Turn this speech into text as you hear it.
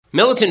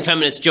Militant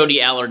feminist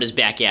Jodi Allard is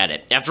back at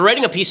it. After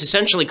writing a piece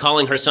essentially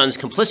calling her sons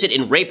complicit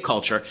in rape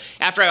culture,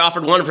 after I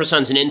offered one of her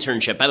sons an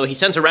internship, by the way, he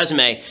sent a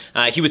resume,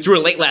 he withdrew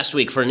it late last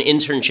week for an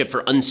internship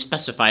for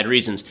unspecified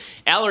reasons.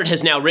 Allard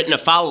has now written a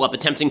follow-up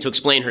attempting to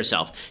explain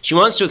herself. She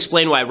wants to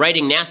explain why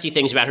writing nasty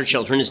things about her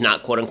children is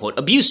not quote-unquote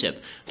abusive.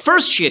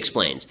 First, she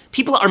explains,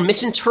 people are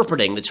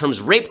misinterpreting the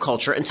terms rape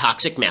culture and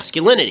toxic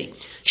masculinity.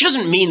 She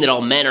doesn't mean that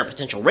all men are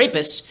potential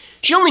rapists.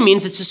 She only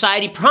means that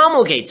society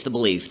promulgates the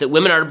belief that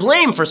women are to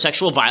blame for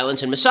sexual violence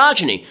and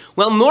misogyny,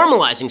 while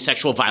normalizing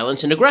sexual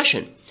violence and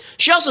aggression.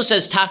 She also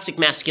says toxic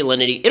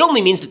masculinity, it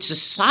only means that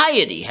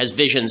society has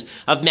visions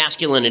of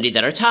masculinity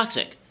that are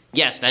toxic.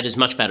 Yes, that is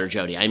much better,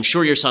 Jodi. I'm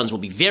sure your sons will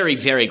be very,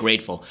 very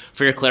grateful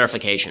for your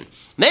clarification.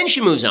 Then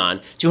she moves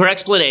on to her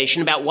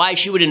explanation about why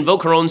she would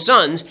invoke her own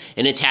sons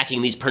in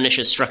attacking these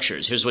pernicious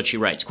structures. Here's what she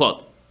writes,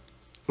 quote,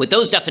 with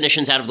those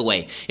definitions out of the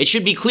way, it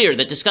should be clear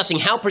that discussing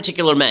how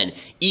particular men,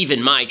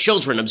 even my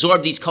children,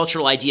 absorb these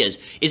cultural ideas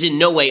is in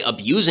no way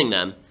abusing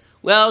them.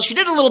 Well, she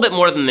did a little bit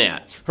more than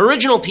that. Her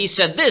original piece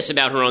said this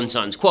about her own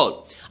sons,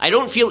 quote, I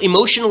don't feel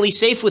emotionally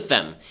safe with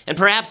them, and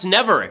perhaps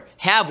never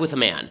have with a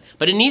man,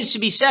 but it needs to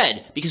be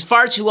said because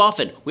far too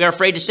often we are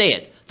afraid to say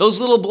it. Those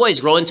little boys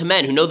grow into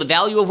men who know the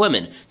value of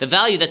women, the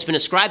value that's been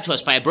ascribed to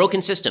us by a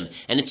broken system,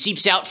 and it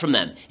seeps out from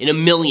them in a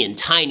million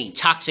tiny,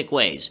 toxic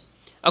ways.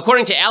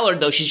 According to Allard,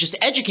 though, she's just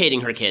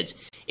educating her kids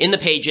in the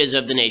pages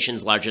of the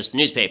nation's largest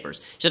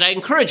newspapers. She said, I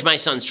encourage my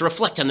sons to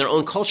reflect on their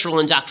own cultural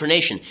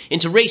indoctrination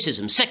into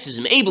racism,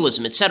 sexism,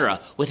 ableism,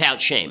 etc.,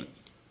 without shame.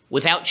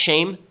 Without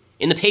shame?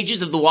 In the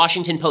pages of the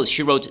Washington Post,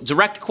 she wrote,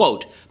 direct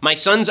quote, my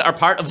sons are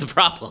part of the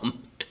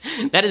problem.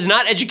 That is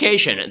not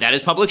education. That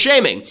is public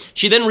shaming.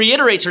 She then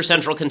reiterates her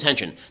central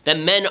contention that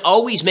men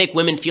always make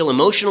women feel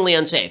emotionally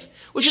unsafe,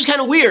 which is kind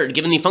of weird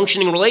given the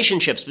functioning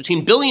relationships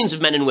between billions of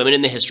men and women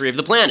in the history of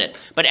the planet.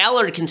 But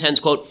Allard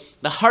contends, quote,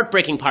 the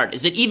heartbreaking part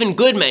is that even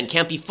good men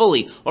can't be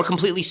fully or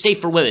completely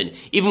safe for women,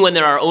 even when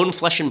they're our own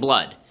flesh and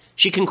blood.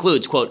 She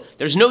concludes, quote,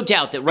 there's no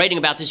doubt that writing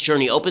about this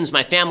journey opens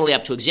my family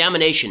up to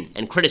examination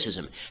and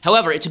criticism.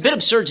 However, it's a bit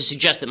absurd to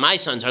suggest that my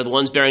sons are the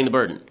ones bearing the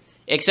burden.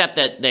 Except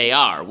that they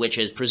are, which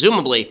is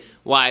presumably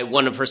why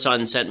one of her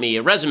sons sent me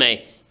a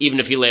resume, even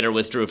if he later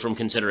withdrew from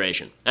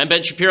consideration. I'm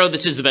Ben Shapiro.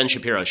 This is The Ben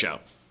Shapiro Show.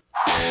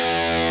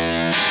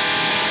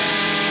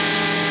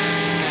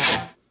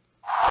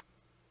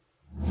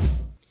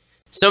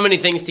 So many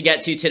things to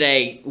get to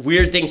today.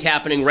 Weird things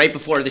happening right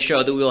before the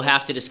show that we will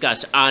have to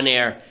discuss on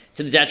air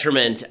to the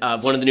detriment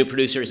of one of the new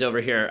producers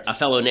over here, a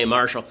fellow named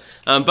Marshall.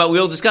 But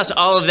we'll discuss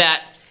all of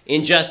that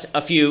in just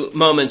a few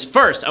moments.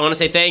 First, I want to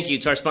say thank you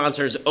to our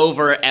sponsors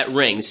over at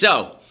Ring.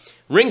 So,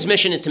 Ring's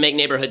mission is to make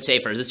neighborhoods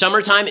safer. The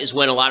summertime is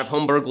when a lot of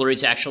home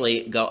burglaries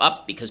actually go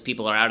up because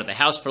people are out of the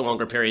house for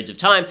longer periods of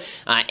time.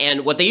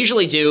 And what they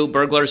usually do,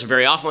 burglars,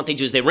 very often what they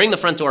do is they ring the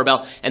front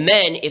doorbell, and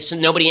then if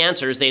nobody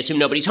answers, they assume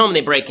nobody's home and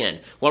they break in.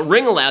 What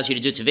Ring allows you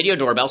to do, it's a video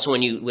doorbell, so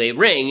when they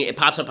ring, it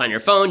pops up on your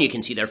phone, you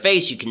can see their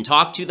face, you can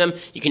talk to them,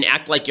 you can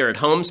act like you're at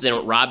home so they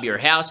don't rob your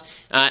house.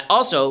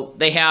 Also,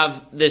 they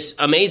have this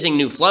amazing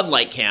new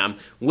floodlight cam,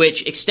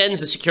 which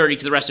extends the security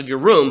to the rest of your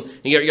room,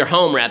 your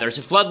home rather. It's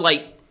a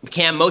floodlight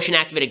cam,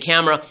 motion-activated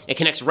camera. It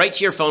connects right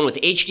to your phone with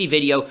HD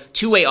video,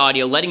 two-way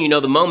audio, letting you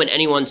know the moment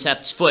anyone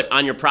sets foot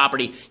on your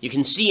property. You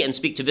can see and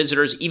speak to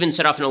visitors, even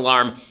set off an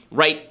alarm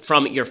right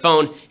from your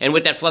phone. And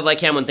with that floodlight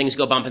cam, when things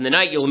go bump in the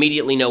night, you'll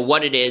immediately know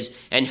what it is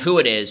and who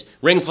it is.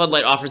 Ring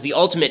Floodlight offers the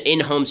ultimate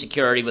in-home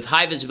security with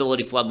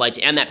high-visibility floodlights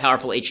and that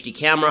powerful HD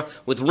camera.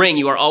 With Ring,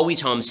 you are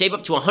always home. Save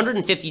up to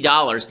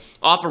 $150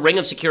 off a Ring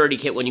of Security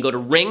kit when you go to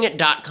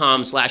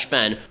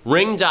ring.com/Ben.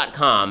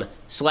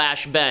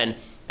 Ring.com/Ben.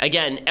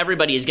 Again,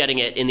 everybody is getting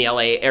it in the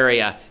LA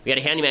area. We had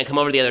a handyman come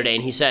over the other day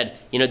and he said,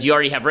 do you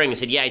already have Ring? I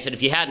said, yeah. He said,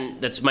 if you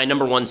hadn't, that's my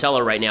number one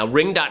seller right now.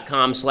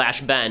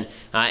 Ring.com/Ben.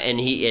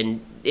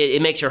 And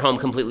it makes your home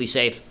completely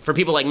safe. For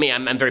people like me,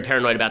 I'm very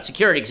paranoid about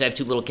security because I have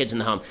two little kids in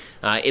the home.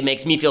 It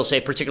makes me feel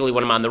safe, particularly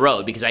when I'm on the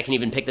road, because I can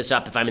even pick this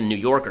up if I'm in New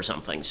York or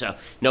something. So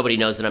nobody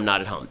knows that I'm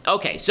not at home.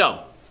 Okay, so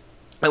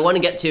I want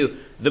to get to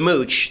the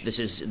mooch. This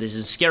is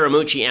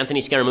Scaramucci. Anthony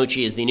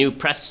Scaramucci is the new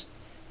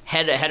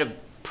head of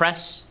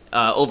press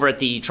over at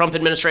the Trump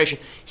administration.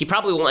 He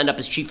probably will end up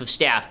as chief of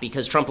staff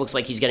because Trump looks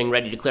like he's getting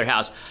ready to clear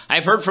house.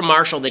 I've heard from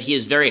Marshall that he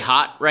is very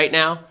hot right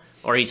now,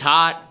 or he's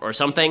hot or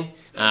something.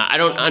 I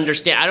don't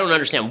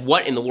understand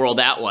what in the world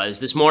that was.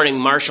 This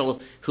morning,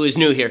 Marshall, who is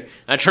new here,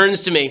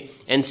 turns to me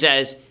and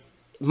says,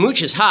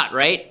 Mooch is hot,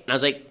 right? And I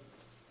was like,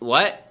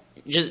 what?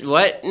 Just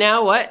what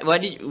now? What?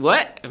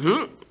 What?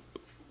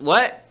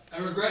 What? I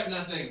regret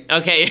nothing.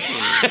 Okay.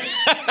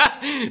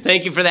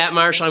 Thank you for that,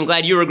 Marshall. I'm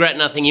glad you regret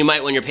nothing. You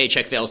might when your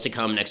paycheck fails to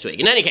come next week.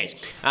 In any case,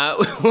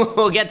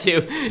 we'll get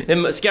to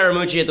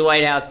Scaramucci at the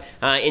White House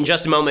in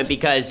just a moment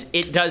because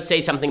it does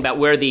say something about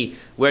where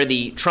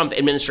the Trump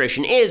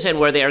administration is and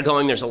where they are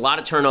going. There's a lot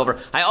of turnover.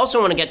 I also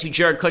want to get to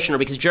Jared Kushner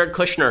because Jared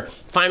Kushner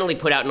finally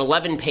put out an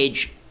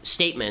 11-page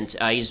statement.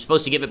 He's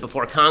supposed to give it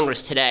before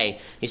Congress today.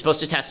 He's supposed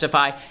to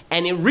testify,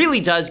 and it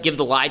really does give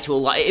the lie to a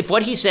lie. If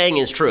what he's saying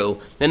is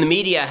true, then the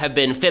media have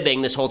been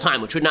fibbing this whole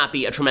time, which would not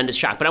be a tremendous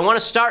shock. But I want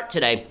to start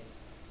today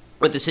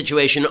with the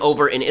situation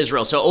over in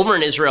Israel. So over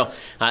in Israel,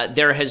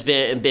 there has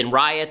been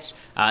riots.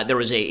 There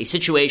was a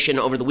situation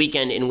over the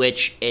weekend in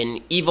which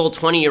an evil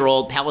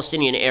 20-year-old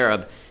Palestinian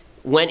Arab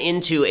went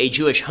into a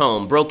Jewish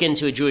home, broke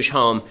into a Jewish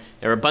home.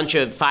 There were a bunch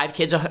of 5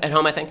 kids at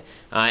home, I think,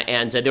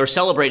 and they were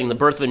celebrating the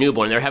birth of a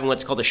newborn. They were having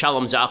what's called a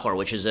Shalom Zachor,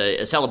 which is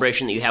a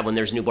celebration that you have when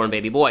there's a newborn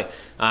baby boy,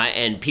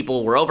 and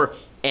people were over.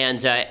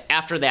 And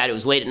after that, it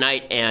was late at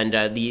night,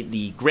 and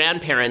the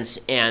grandparents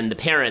and the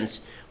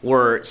parents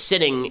were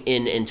sitting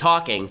and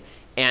talking,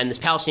 and this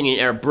Palestinian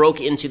Arab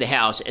broke into the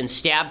house and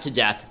stabbed to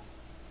death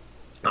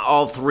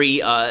all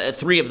three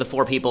of the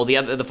 4 people. The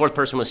 4th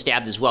person was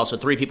stabbed as well, so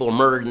 3 people were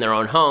murdered in their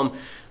own home.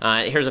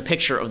 Here's a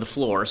picture of the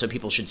floor so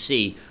people should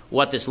see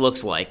what this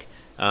looks like.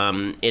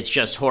 It's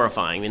just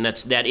horrifying. I mean,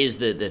 that is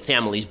the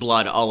family's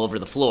blood all over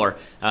the floor.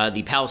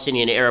 The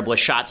Palestinian Arab was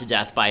shot to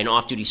death by an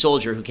off-duty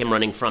soldier who came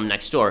running from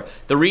next door.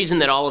 The reason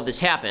that all of this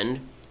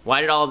happened,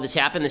 why did all of this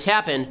happen? This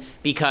happened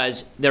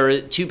because there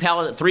were 3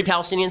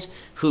 Palestinians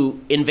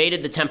who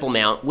invaded the Temple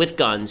Mount with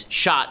guns,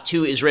 shot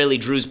 2 Israeli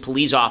Druze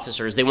police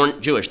officers. They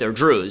weren't Jewish, they were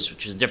Druze,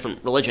 which is a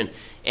different religion,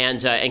 and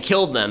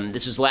killed them.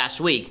 This was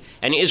last week.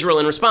 And Israel,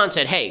 in response,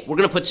 said, hey, we're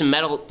going to put some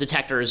metal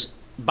detectors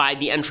by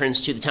the entrance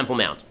to the Temple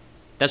Mount.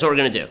 That's what we're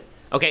going to do.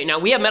 Okay, now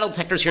we have metal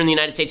detectors here in the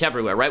United States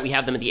everywhere, right? We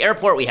have them at the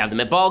airport, we have them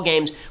at ball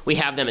games, we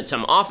have them at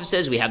some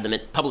offices, we have them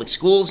at public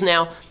schools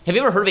now. Have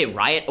you ever heard of a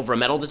riot over a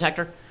metal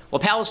detector? Well,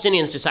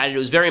 Palestinians decided it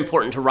was very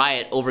important to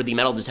riot over the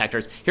metal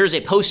detectors. Here's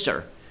a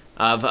poster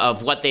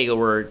of what they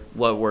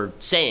were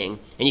saying,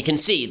 and you can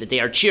see that they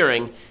are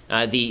cheering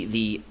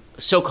the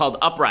so-called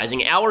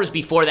uprising. Hours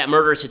before that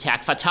murderous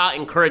attack, Fatah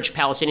encouraged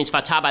Palestinians,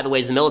 Fatah, by the way,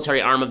 is the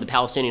military arm of the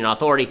Palestinian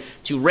Authority,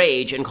 to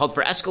rage and called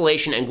for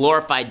escalation and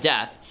glorified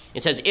death.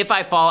 It says, if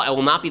I fall, I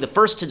will not be the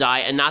first to die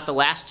and not the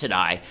last to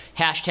die.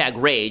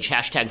 #rage,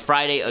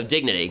 #Friday of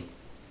Dignity.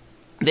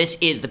 This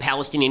is the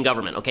Palestinian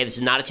government, okay? This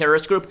is not a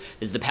terrorist group.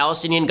 This is the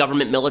Palestinian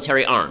government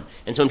military arm.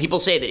 And so when people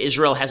say that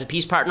Israel has a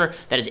peace partner,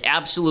 that is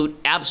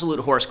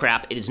absolute horse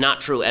crap. It is not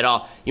true at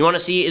all. You want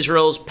to see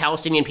Israel's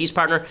Palestinian peace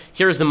partner?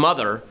 Here's the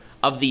mother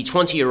of the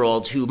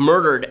 20-year-old who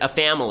murdered a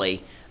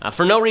family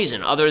for no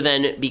reason other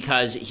than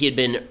because he had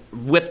been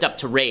whipped up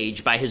to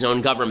rage by his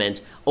own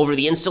government over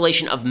the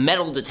installation of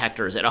metal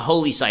detectors at a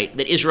holy site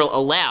that Israel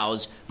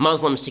allows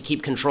Muslims to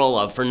keep control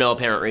of for no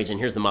apparent reason.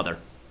 Here's the mother.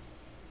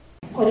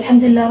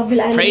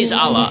 Praise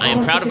Allah, I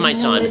am proud of my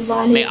son.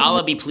 May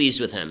Allah be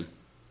pleased with him.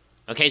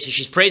 Okay, so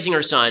she's praising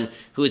her son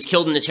who was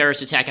killed in a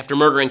terrorist attack after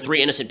murdering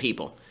 3 innocent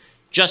people.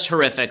 Just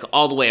horrific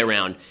all the way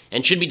around,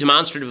 and should be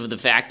demonstrative of the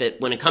fact that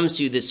when it comes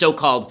to this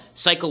so-called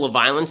cycle of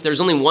violence,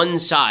 there's only one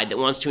side that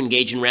wants to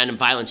engage in random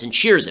violence and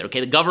cheers it, okay?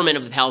 The government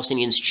of the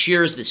Palestinians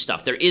cheers this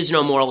stuff. There is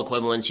no moral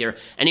equivalence here.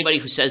 Anybody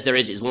who says there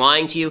is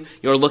lying to you.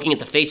 You're looking at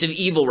the face of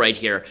evil right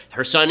here.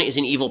 Her son is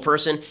an evil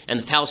person, and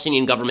the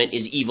Palestinian government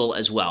is evil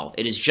as well.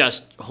 It is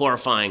just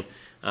horrifying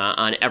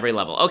on every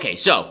level. Okay,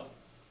 so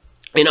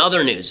in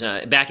other news,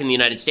 back in the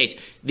United States,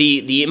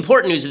 the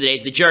important news of the day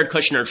is that Jared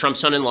Kushner, Trump's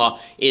son-in-law,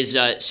 is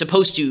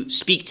supposed to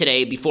speak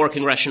today before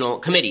congressional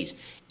committees.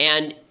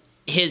 And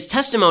his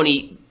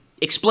testimony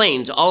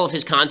explains all of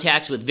his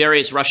contacts with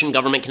various Russian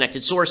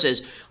government-connected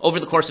sources over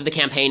the course of the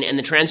campaign and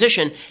the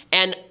transition.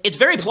 And it's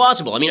very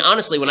plausible. I mean,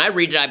 honestly, when I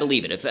read it, I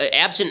believe it. If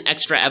absent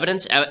extra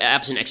evidence,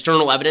 absent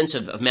external evidence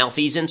of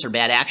malfeasance or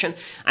bad action,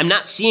 I'm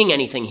not seeing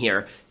anything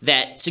here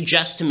that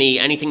suggests to me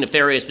anything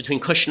nefarious between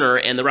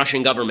Kushner and the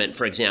Russian government,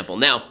 for example.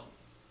 Now,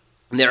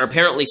 there are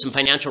apparently some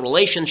financial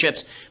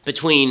relationships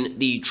between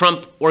the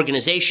Trump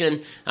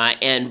organization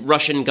and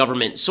Russian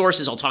government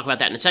sources. I'll talk about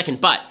that in a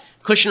second. But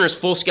Kushner's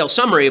full-scale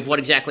summary of what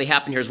exactly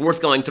happened here is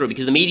worth going through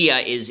because the media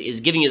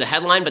is giving you the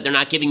headline, but they're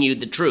not giving you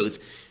the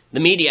truth. The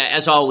media,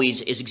 as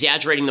always, is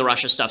exaggerating the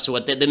Russia stuff. So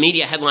what the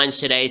media headlines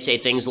today say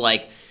things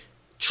like,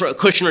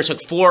 Kushner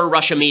took 4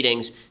 Russia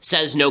meetings,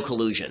 says no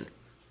collusion.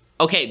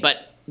 Okay,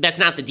 but that's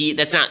not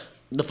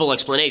the full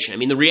explanation. I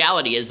mean, the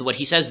reality is that what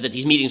he says is that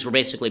these meetings were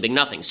basically big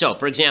nothing. So,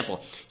 for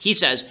example, he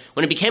says,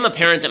 when it became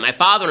apparent that my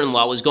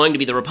father-in-law was going to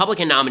be the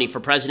Republican nominee for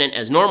president,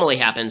 as normally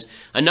happens,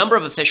 a number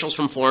of officials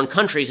from foreign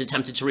countries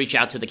attempted to reach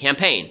out to the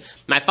campaign.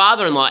 My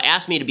father-in-law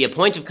asked me to be a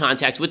point of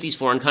contact with these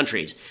foreign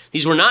countries.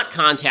 These were not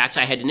contacts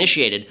I had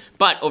initiated,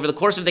 but over the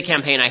course of the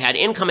campaign, I had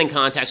incoming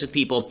contacts with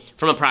people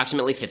from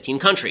approximately 15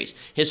 countries.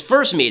 His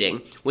first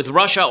meeting with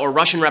Russia or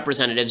Russian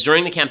representatives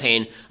during the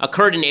campaign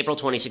occurred in April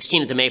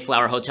 2016 at the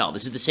Mayflower Hotel.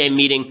 This is the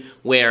same meeting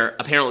where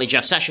apparently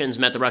Jeff Sessions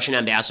met the Russian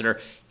ambassador.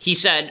 He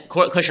said,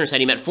 Kushner said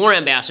he met 4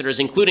 ambassadors,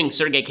 including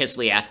Sergei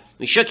Kislyak.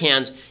 We shook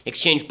hands,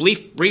 exchanged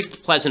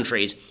brief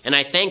pleasantries, and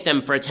I thanked them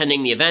for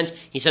attending the event.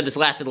 He said this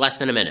lasted less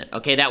than a minute.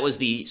 Okay, that was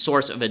the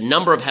source of a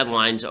number of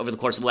headlines over the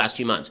course of the last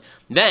few months.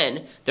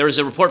 Then there was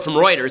a report from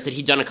Reuters that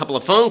he'd done a couple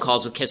of phone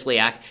calls with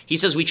Kislyak. He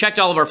says, we checked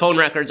all of our phone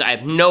records. I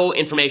have no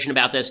information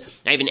about this.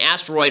 I even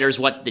asked Reuters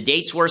what the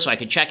dates were so I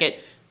could check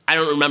it. I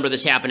don't remember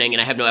this happening,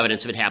 and I have no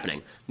evidence of it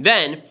happening.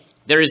 Then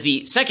there is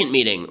the second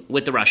meeting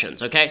with the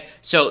Russians, okay?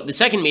 So the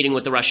second meeting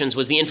with the Russians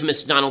was the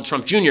infamous Donald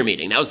Trump Jr.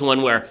 meeting. That was the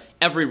one where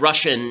every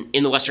Russian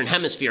in the Western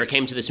Hemisphere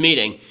came to this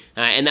meeting,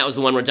 and that was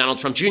the one where Donald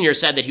Trump Jr.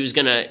 said that he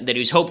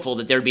was hopeful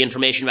that there would be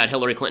information about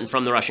Hillary Clinton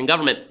from the Russian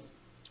government.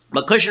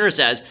 But Kushner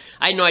says,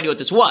 I had no idea what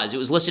this was. It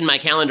was listed in my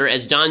calendar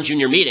as Don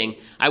Jr. meeting.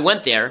 I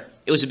went there.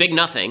 It was a big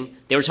nothing.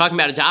 They were talking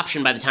about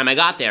adoption by the time I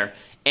got there.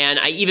 And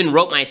I even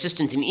wrote my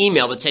assistant an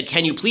email that said,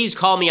 can you please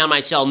call me on my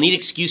cell? Need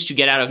excuse to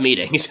get out of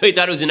meeting. So he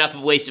thought it was enough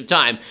of a waste of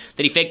time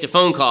that he faked a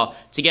phone call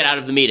to get out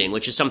of the meeting,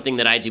 which is something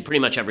that I do pretty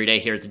much every day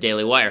here at the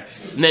Daily Wire.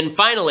 And then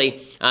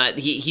finally,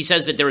 he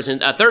says that there was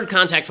a third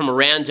contact from a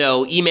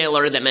rando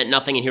emailer that meant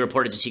nothing, and he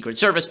reported to Secret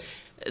Service.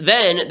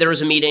 Then there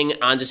was a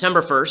meeting on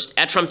December 1st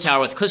at Trump Tower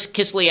with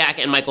Kislyak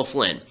and Michael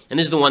Flynn. And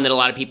this is the one that a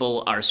lot of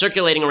people are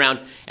circulating around.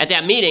 At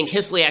that meeting,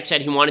 Kislyak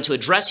said he wanted to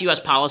address U.S.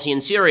 policy in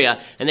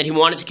Syria and that he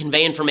wanted to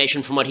convey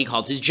information from what he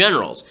called his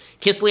generals.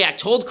 Kislyak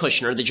told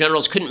Kushner the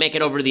generals couldn't make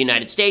it over to the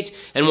United States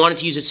and wanted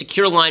to use a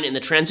secure line in the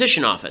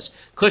transition office.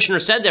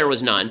 Kushner said there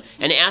was none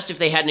and asked if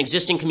they had an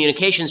existing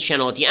communications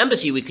channel at the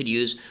embassy we could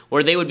use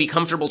where they would be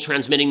comfortable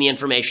transmitting the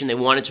information they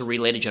wanted to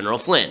relay to General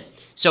Flynn.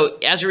 So,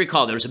 as you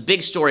recall, there was a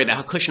big story about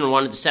how Kushner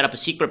wanted to set up a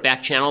secret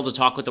back channel to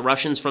talk with the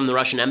Russians from the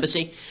Russian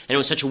embassy, and it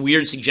was such a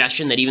weird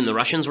suggestion that even the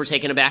Russians were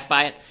taken aback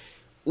by it.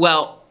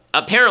 Well,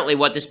 apparently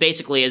what this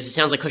basically is, it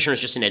sounds like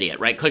Kushner's just an idiot,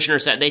 right?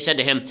 They said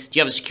to him, do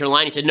you have a secure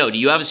line? He said, no. Do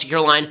you have a secure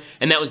line?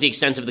 And that was the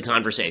extent of the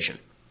conversation.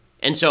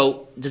 And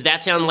so, does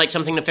that sound like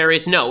something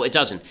nefarious? No, it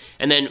doesn't.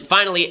 And then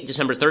finally,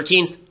 December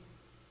 13th,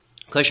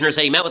 Kushner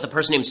said he met with a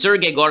person named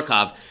Sergei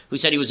Gorkov, who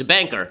said he was a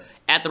banker,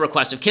 at the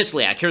request of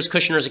Kislyak. Here's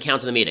Kushner's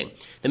account of the meeting.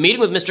 The meeting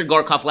with Mr.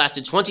 Gorkov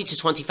lasted 20 to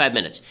 25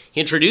 minutes. He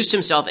introduced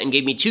himself and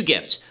gave me two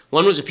gifts.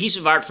 One was a piece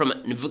of art from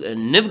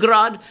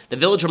Nivgorod, the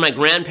village where my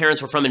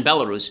grandparents were from in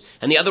Belarus,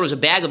 and the other was a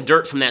bag of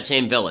dirt from that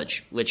same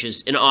village, which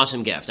is an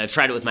awesome gift. I've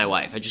tried it with my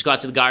wife. I just go out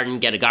to the garden,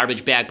 get a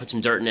garbage bag, put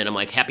some dirt in it. I'm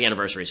like, happy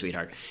anniversary,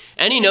 sweetheart.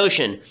 Any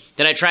notion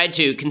that I tried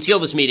to conceal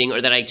this meeting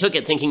or that I took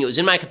it thinking it was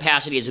in my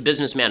capacity as a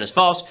businessman is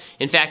false.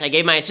 In fact, I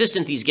gave my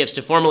assistant these gifts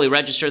to formally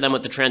register them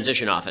with the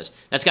transition office.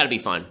 That's got to be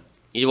fun.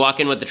 You walk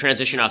in with the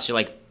transition officer,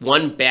 like,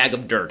 one bag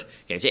of dirt.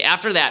 Okay, so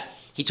after that,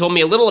 he told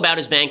me a little about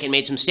his bank and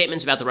made some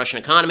statements about the Russian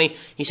economy.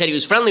 He said he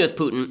was friendly with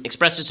Putin,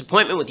 expressed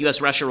disappointment with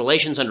U.S.-Russia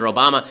relations under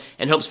Obama,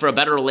 and hopes for a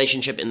better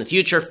relationship in the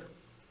future.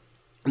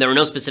 There were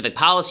no specific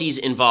policies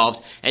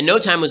involved, and no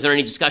time was there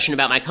any discussion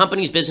about my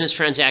company's business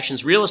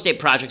transactions, real estate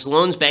projects,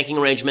 loans, banking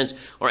arrangements,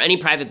 or any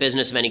private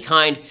business of any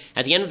kind.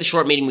 At the end of the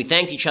short meeting, we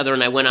thanked each other,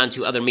 and I went on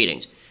to other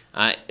meetings.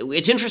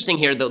 It's interesting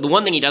here, the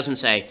one thing he doesn't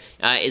say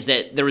is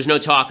that there was no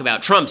talk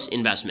about Trump's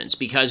investments,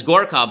 because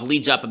Gorkov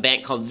leads up a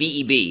bank called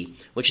VEB,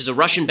 which is a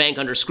Russian bank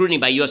under scrutiny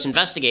by U.S.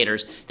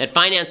 investigators that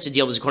financed a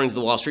deal, this is according to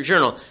the Wall Street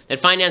Journal, that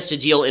financed a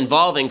deal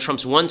involving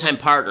Trump's one-time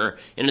partner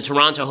in a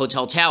Toronto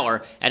hotel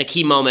tower at a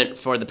key moment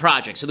for the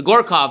project. So the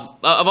Gorkov,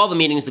 of all the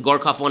meetings, the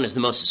Gorkov one is the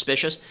most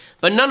suspicious,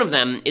 but none of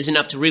them is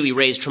enough to really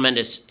raise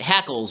tremendous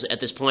hackles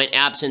at this point,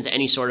 absent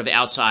any sort of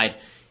outside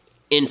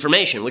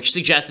information, which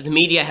suggests that the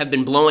media have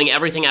been blowing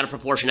everything out of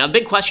proportion. Now, the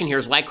big question here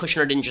is why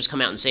Kushner didn't just come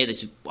out and say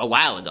this a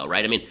while ago,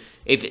 right? I mean,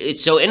 if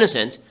it's so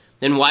innocent,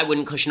 then why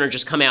wouldn't Kushner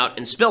just come out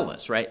and spill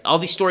this, right? All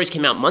these stories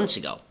came out months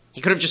ago.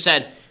 He could have just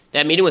said,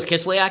 that meeting with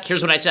Kislyak,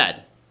 here's what I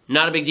said.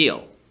 Not a big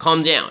deal.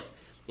 Calm down.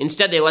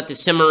 Instead, they let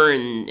this simmer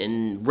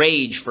and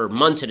rage for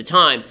months at a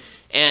time.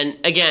 And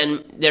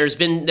again, there have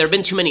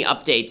been too many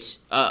updates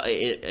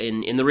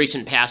in the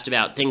recent past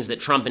about things that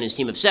Trump and his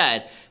team have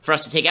said for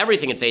us to take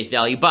everything at face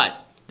value, but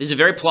this is a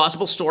very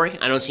plausible story.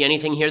 I don't see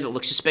anything here that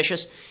looks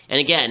suspicious. And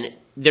again,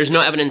 there's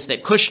no evidence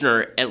that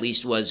Kushner, at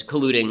least, was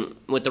colluding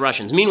with the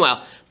Russians.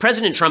 Meanwhile,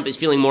 President Trump is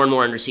feeling more and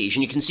more under siege,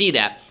 and you can see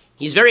that.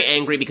 He's very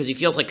angry because he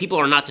feels like people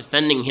are not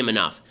defending him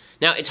enough.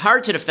 Now, it's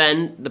hard to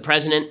defend the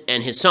president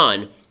and his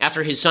son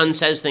after his son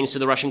says things to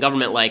the Russian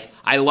government like,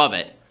 I love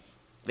it,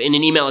 in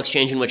an email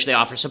exchange in which they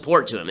offer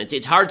support to him.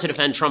 It's hard to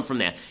defend Trump from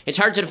that. It's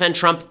hard to defend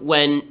Trump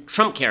when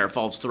Trump Care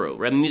falls through.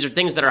 Right? I mean, these are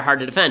things that are hard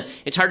to defend.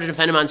 It's hard to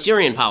defend him on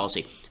Syrian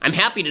policy. I'm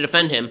happy to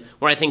defend him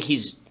where I think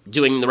he's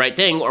doing the right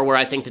thing or where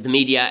I think that the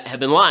media have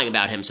been lying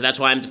about him. So that's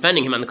why I'm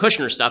defending him on the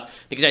Kushner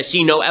stuff, because I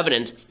see no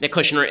evidence that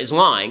Kushner is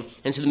lying.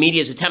 And so the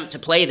media's attempt to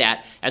play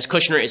that as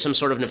Kushner is some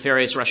sort of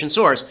nefarious Russian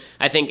source,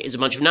 I think is a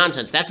bunch of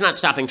nonsense. That's not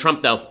stopping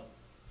Trump, though.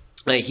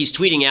 He's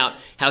tweeting out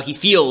how he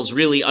feels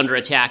really under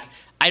attack.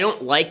 I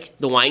don't like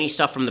the whiny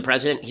stuff from the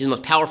president. He's the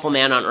most powerful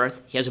man on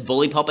earth. He has a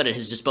bully pulpit at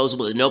his disposal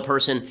that no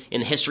person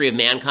in the history of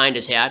mankind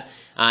has had.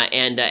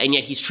 And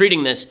yet he's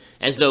treating this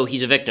as though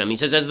he's a victim. He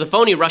says, as the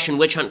phony Russian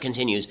witch hunt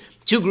continues,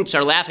 two groups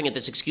are laughing at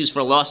this excuse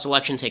for a lost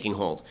election taking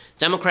hold.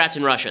 Democrats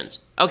and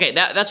Russians. Okay,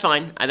 that's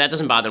fine. That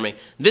doesn't bother me.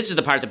 This is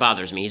the part that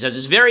bothers me. He says,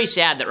 it's very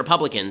sad that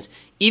Republicans,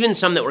 even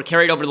some that were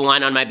carried over the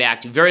line on my back,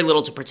 do very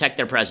little to protect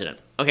their president.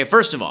 Okay,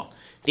 first of all,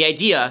 the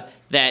idea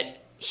that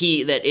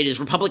it is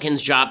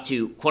Republicans' job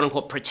to,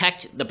 quote-unquote,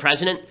 protect the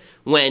president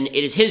when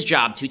it is his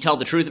job to tell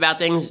the truth about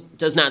things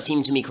does not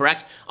seem to me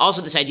correct.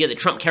 Also, this idea that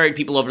Trump carried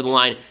people over the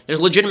line.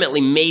 There's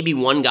legitimately maybe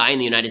one guy in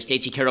the United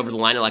States he carried over the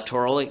line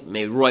electorally,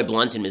 maybe Roy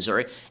Blunt in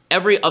Missouri.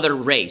 Every other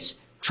race,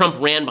 Trump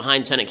ran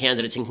behind Senate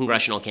candidates and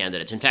congressional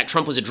candidates. In fact,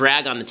 Trump was a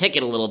drag on the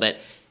ticket a little bit.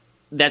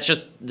 That's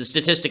just the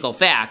statistical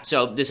fact.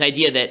 So this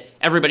idea that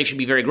everybody should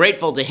be very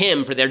grateful to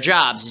him for their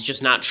jobs is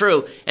just not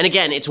true. And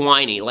again, it's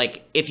whiny.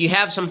 Like, if you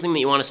have something that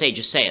you want to say,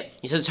 just say it.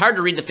 He says it's hard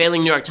to read the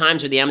failing New York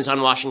Times or the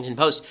Amazon Washington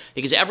Post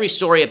because every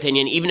story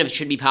opinion, even if it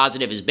should be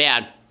positive, is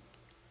bad.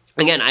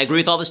 Again, I agree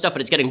with all this stuff, but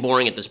it's getting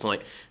boring at this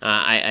point.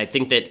 I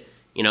think that,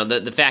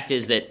 the fact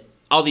is that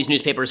all these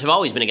newspapers have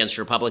always been against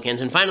Republicans.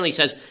 And finally he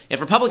says,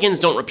 if Republicans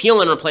don't repeal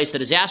and replace the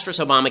disastrous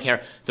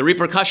Obamacare, the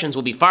repercussions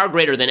will be far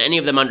greater than any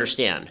of them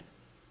understand.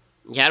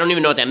 Yeah, I don't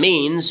even know what that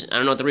means. I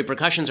don't know what the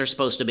repercussions are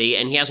supposed to be,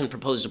 and he hasn't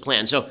proposed a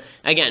plan. So,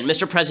 again,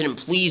 Mr. President,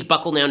 please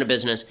buckle down to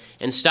business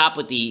and stop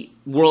with the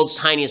world's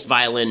tiniest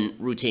violin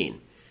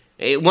routine.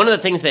 One of the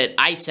things that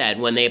I said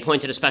when they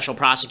appointed a special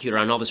prosecutor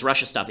on all this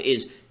Russia stuff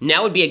is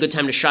now would be a good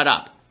time to shut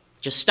up.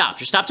 Just stop.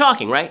 Just stop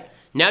talking, right?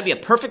 Now would be a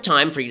perfect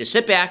time for you to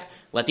sit back,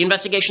 let the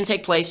investigation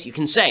take place. You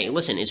can say,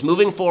 listen, it's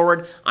moving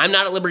forward. I'm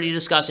not at liberty to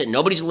discuss it.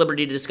 Nobody's at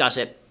liberty to discuss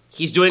it.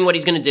 He's doing what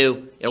he's going to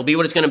do. It'll be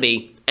what it's going to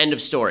be. End of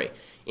story.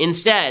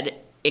 Instead,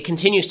 it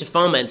continues to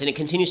foment, and it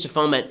continues to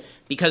foment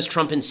because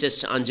Trump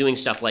insists on doing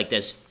stuff like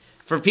this.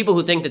 For people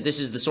who think that this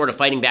is the sort of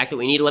fighting back that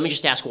we need, let me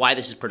just ask why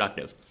this is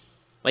productive.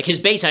 Like, his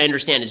base, I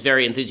understand, is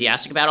very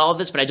enthusiastic about all of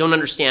this, but I don't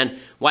understand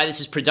why this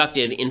is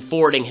productive in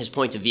forwarding his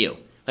point of view.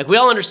 Like, we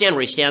all understand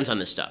where he stands on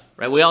this stuff,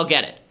 right? We all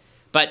get it.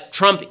 But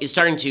Trump is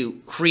starting to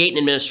create an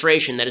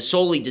administration that is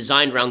solely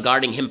designed around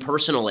guarding him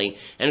personally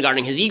and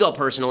guarding his ego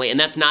personally, and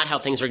that's not how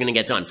things are going to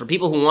get done. For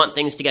people who want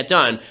things to get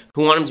done,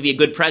 who want him to be a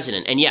good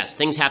president, and yes,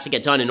 things have to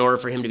get done in order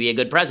for him to be a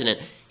good president,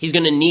 he's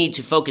going to need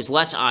to focus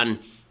less on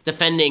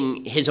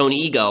defending his own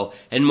ego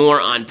and more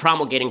on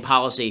promulgating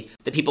policy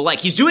that people like.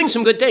 He's doing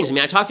some good things. I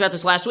mean, I talked about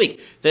this last week.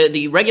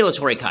 The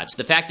regulatory cuts,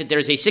 the fact that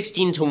there's a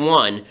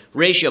 16-to-1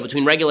 ratio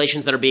between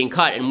regulations that are being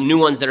cut and new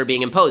ones that are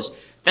being imposed,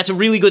 that's a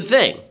really good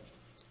thing.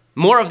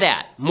 More of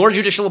that, more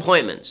judicial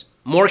appointments,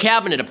 more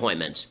cabinet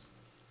appointments,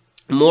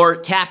 more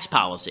tax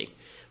policy.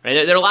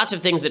 Right? There are lots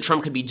of things that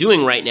Trump could be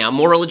doing right now,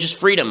 more religious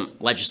freedom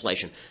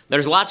legislation.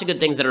 There's lots of good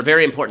things that are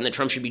very important that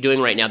Trump should be doing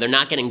right now. They're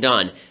not getting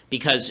done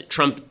because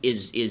Trump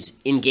is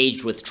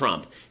engaged with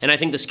Trump. And I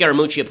think the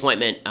Scaramucci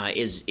appointment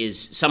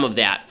is some of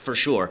that for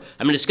sure.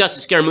 I'm going to discuss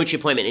the Scaramucci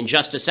appointment in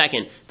just a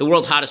second, the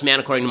world's hottest man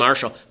according to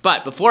Marshall.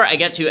 But before I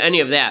get to any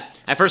of that,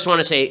 I first want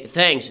to say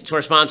thanks to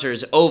our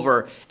sponsors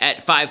over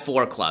at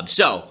 5-4 Club.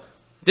 So,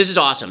 this is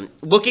awesome.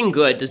 Looking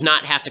good does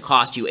not have to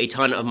cost you a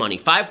ton of money.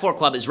 5-4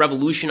 Club is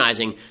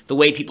revolutionizing the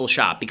way people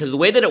shop because the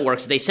way that it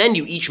works is they send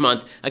you each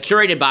month a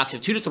curated box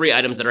of 2 to 3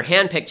 items that are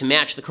handpicked to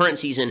match the current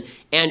season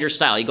and your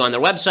style. You go on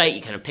their website,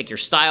 you kind of pick your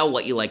style,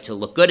 what you like to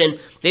look good in.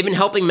 They've been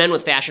helping men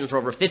with fashion for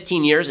over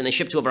 15 years, and they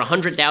ship to over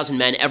 100,000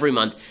 men every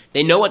month.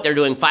 They know what they're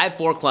doing.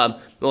 5-4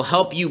 Club will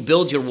help you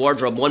build your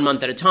wardrobe 1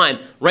 month at a time.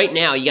 Right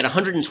now, you get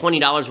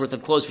 $120 worth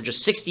of clothes for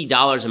just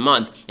 $60 a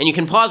month, and you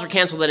can pause or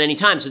cancel at any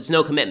time, so it's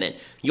no commitment.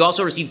 You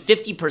also receive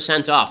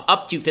 50% off,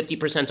 up to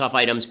 50% off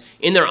items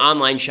in their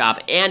online shop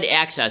and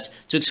access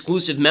to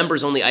exclusive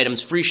members-only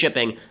items, free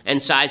shipping,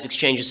 and size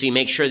exchanges, so you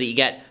make sure that you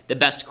get the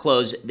best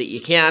clothes that you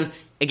can.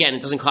 Again,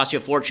 it doesn't cost you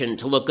a fortune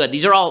to look good.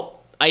 These are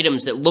all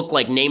items that look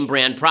like name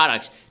brand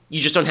products.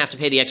 You just don't have to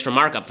pay the extra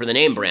markup for the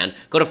name brand.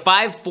 Go to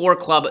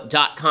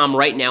 54club.com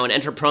right now and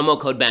enter promo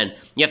code Ben.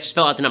 You have to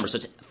spell out the number. So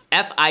it's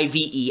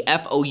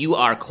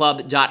FIVEFOUR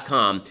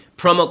club.com,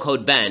 promo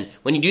code Ben.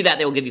 When you do that,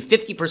 they will give you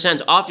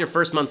 50% off your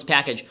first month's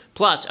package,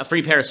 plus a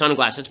free pair of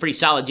sunglasses. That's a pretty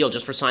solid deal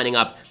just for signing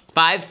up.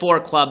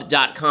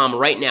 54club.com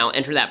right now.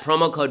 Enter that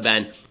promo code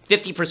Ben.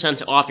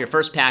 50% off your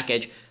first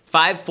package.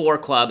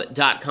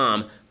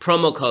 54club.com,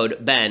 promo code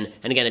Ben.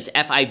 And again, it's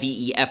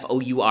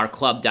FIVEFOUR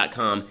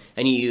club.com.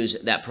 And you use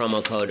that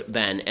promo code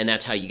Ben. And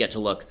that's how you get to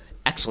look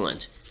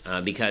excellent,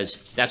 because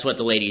that's what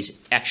the ladies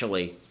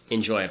actually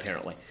enjoy,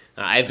 apparently.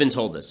 I've been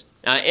told this.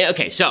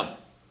 Okay, so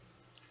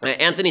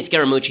Anthony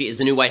Scaramucci is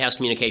the new White House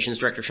Communications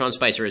Director. Sean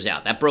Spicer is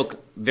out. That broke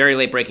very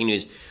late breaking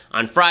news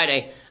on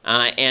Friday.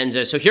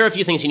 So here are a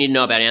few things you need to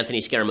know about Anthony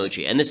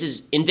Scaramucci. And this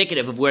is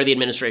indicative of where the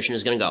administration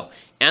is going to go.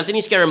 Anthony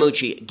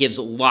Scaramucci gives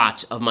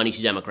lots of money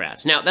to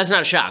Democrats. Now, that's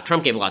not a shock.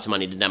 Trump gave lots of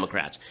money to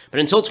Democrats.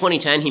 But until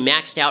 2010, he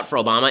maxed out for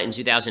Obama in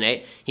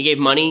 2008. He gave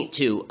money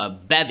to a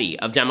bevy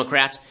of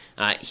Democrats.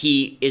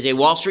 He is a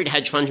Wall Street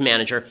hedge fund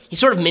manager. He's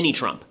sort of mini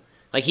Trump.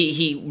 Like,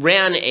 he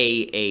ran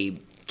a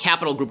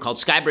capital group called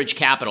Skybridge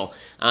Capital.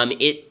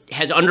 It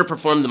has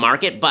underperformed the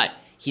market, but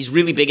he's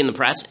really big in the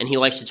press, and he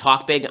likes to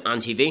talk big on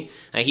TV.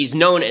 He's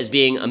known as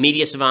being a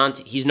media savant.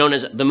 He's known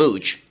as the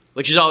Mooch,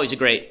 which is always a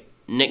great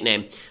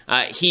nickname.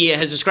 He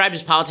has described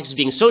his politics as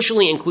being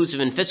socially inclusive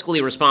and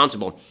fiscally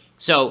responsible.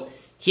 So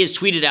he has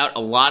tweeted out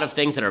a lot of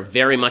things that are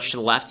very much to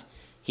the left.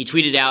 He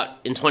tweeted out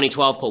in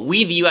 2012, quote,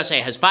 "We, the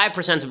USA, has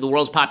 5% of the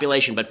world's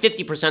population, but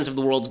 50% of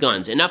the world's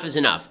guns. Enough is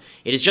enough.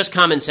 It is just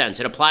common sense.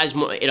 It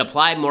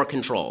applied more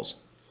controls."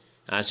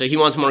 So he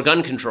wants more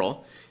gun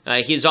control.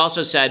 He's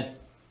also said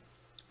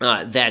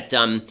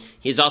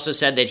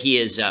that he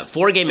is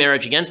for gay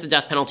marriage, against the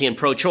death penalty, and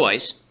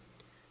pro-choice.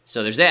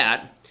 So there's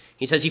that.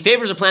 He says he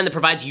favors a plan that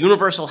provides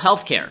universal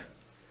health care,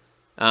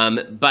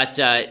 but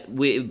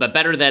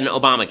better than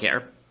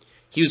Obamacare.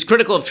 He was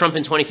critical of Trump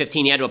in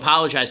 2015. He had to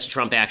apologize to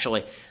Trump,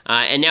 actually.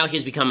 And now he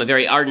has become a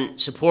very ardent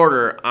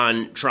supporter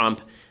on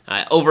Trump.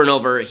 Over and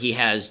over, he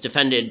has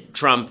defended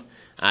Trump.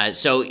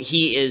 So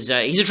he's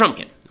a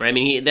Trumpkin, right? I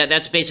mean,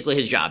 that's basically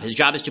his job. His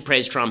job is to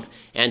praise Trump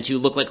and to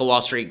look like a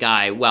Wall Street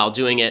guy while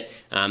doing it.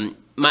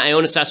 My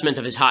own assessment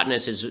of his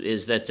hotness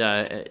is that,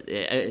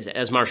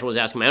 as Marshall was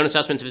asking, my own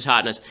assessment of his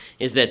hotness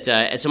is that,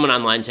 as someone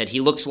online said, he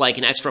looks like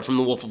an extra from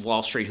The Wolf of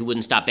Wall Street who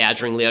wouldn't stop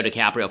badgering Leo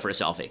DiCaprio for a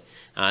selfie.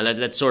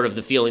 That's sort of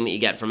the feeling that you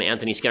get from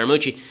Anthony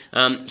Scaramucci.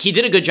 He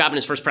did a good job in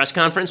his first press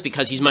conference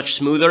because he's much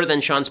smoother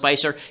than Sean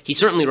Spicer. He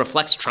certainly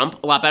reflects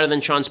Trump a lot better than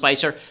Sean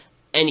Spicer,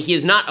 and he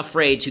is not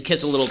afraid to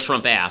kiss a little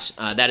Trump ass.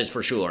 That is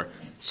for sure.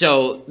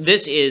 So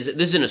this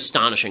is an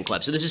astonishing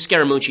clip. So this is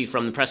Scaramucci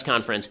from the press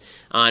conference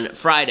on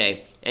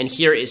Friday, and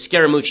here is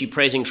Scaramucci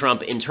praising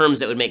Trump in terms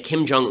that would make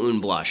Kim Jong-un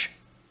blush.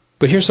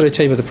 But here's what I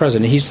tell you about the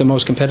president. He's the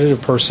most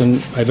competitive person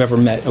I've ever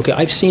met. Okay,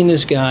 I've seen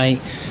this guy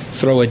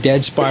throw a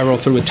dead spiral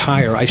through a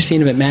tire. I've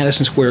seen him at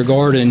Madison Square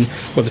Garden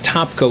with a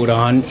top coat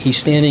on. He's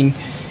standing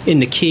in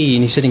the key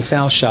and he's hitting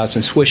foul shots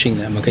and swishing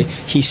them. Okay,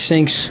 he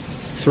sinks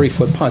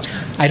 3-foot putts.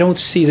 I don't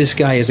see this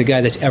guy as a guy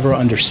that's ever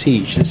under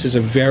siege. This is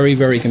a very,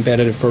 very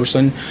competitive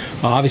person.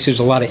 Obviously, there's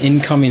a lot of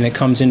incoming that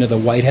comes into the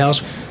White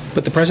House,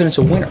 but the president's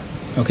a winner.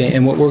 Okay,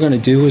 and what we're going to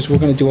do is we're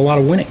going to do a lot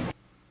of winning.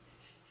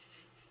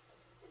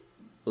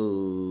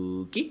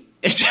 Okay.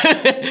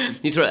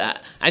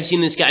 I've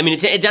seen this guy. I mean,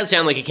 it does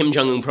sound like a Kim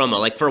Jong-un promo.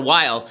 Like, for a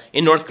while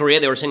in North Korea,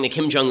 they were saying that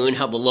Kim Jong-un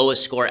held the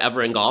lowest score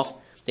ever in golf,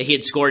 that he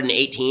had scored an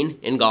 18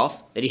 in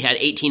golf, that he had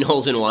 18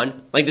 holes in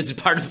one. Like, this is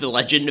part of the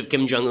legend of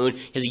Kim Jong-un.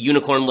 He has a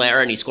unicorn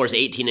lair, and he scores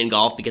 18 in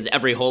golf because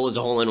every hole is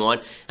a hole in one.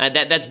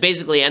 That's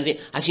basically Anthony.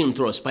 I've seen him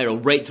throw a spiral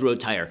right through a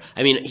tire.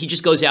 I mean, he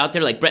just goes out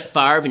there like Brett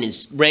Favre in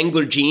his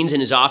Wrangler jeans in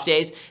his off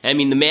days. I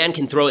mean, the man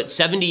can throw it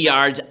 70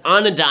 yards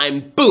on a dime,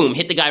 boom,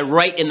 hit the guy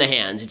right in the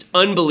hands. It's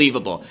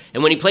unbelievable.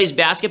 And when he plays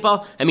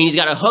basketball, I mean, he's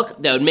got a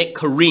hook that would make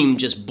Kareem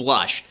just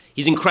blush.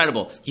 He's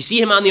incredible. You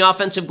see him on the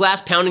offensive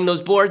glass pounding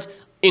those boards?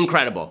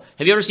 Incredible.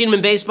 Have you ever seen him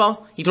in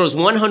baseball? He throws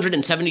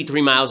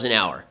 173 miles an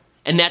hour,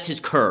 and that's his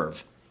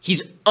curve.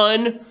 He's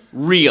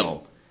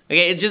unreal.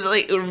 Okay, it's just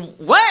like,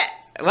 what?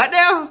 What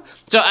now?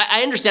 So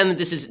I understand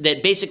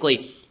that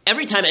basically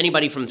every time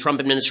anybody from the Trump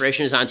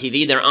administration is on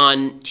TV, they're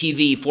on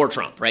TV for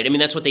Trump, right? I mean,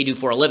 that's what they do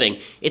for a living.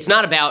 It's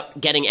not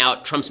about getting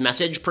out Trump's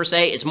message, per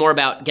se. It's more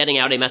about getting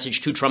out a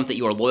message to Trump that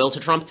you are loyal to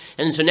Trump.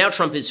 And so now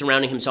Trump is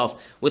surrounding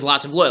himself with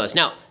lots of loyalists.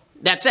 Now,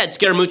 that said,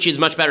 Scaramucci is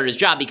much better at his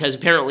job because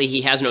apparently he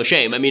has no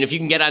shame. I mean, if you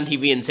can get on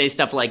TV and say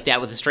stuff like that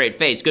with a straight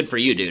face, good for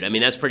you, dude. I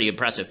mean, that's pretty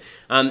impressive.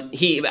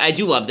 I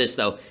do love this,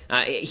 though.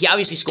 He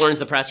obviously scorns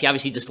the press. He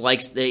obviously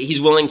dislikes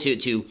he's willing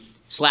to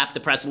slap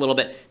the press a little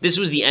bit. This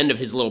was the end of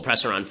his little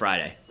presser on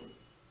Friday.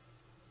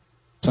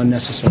 It's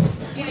unnecessary.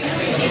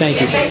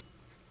 Thank you.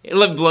 He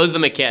blows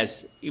them a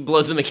kiss. He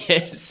blows them a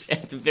kiss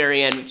at the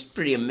very end, which is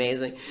pretty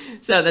amazing.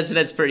 So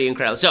that's pretty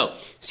incredible. So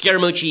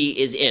Scaramucci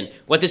is in.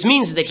 What this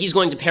means is that he's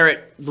going to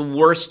parrot the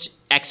worst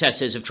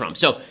excesses of Trump.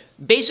 So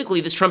basically,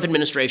 this Trump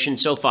administration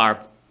so far,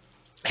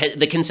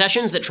 the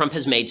concessions that Trump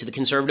has made to the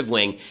conservative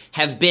wing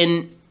have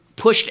been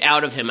pushed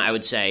out of him, I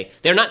would say.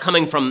 They're not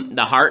coming from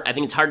the heart. I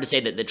think it's hard to say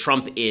that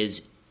Trump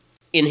is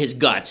in his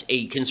guts,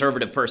 a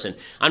conservative person.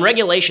 On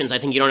regulations, I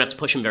think you don't have to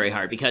push him very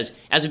hard because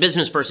as a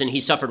business person,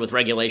 he's suffered with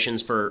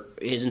regulations for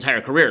his entire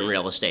career in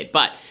real estate.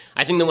 But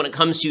I think that when it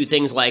comes to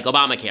things like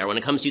Obamacare, when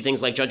it comes to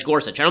things like Judge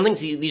Gorsuch, I don't think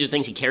these are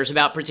things he cares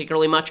about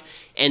particularly much.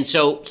 And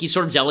so he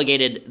sort of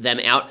delegated them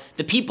out.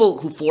 The people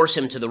who force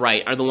him to the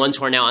right are the ones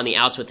who are now on the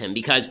outs with him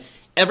because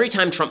every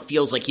time Trump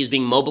feels like he's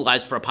being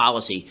mobilized for a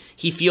policy,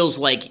 he feels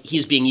like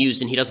he's being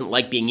used and he doesn't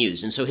like being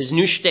used. And so his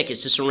new shtick is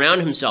to surround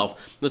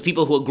himself with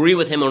people who agree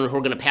with him and who are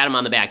going to pat him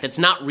on the back. That's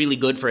not really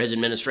good for his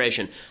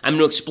administration. I'm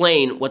going to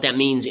explain what that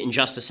means in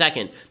just a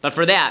second. But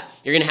for that,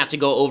 you're going to have to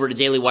go over to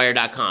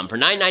dailywire.com. For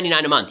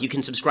 $9.99 a month, you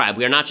can subscribe.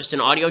 We are not just an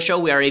audio show,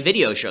 we are a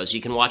video show. So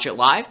you can watch it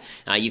live.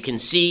 You can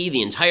see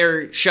the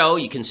entire show.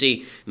 You can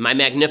see my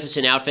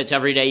magnificent outfits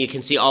every day. You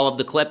can see all of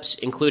the clips,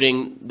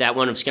 including that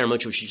one of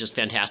Scaramucci, which is just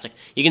fantastic.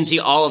 You can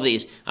see all of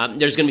these.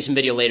 There's going to be some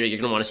video later you're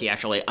going to want to see,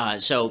 actually.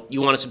 So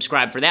you want to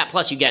subscribe for that.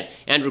 Plus, you get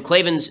Andrew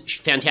Klavan's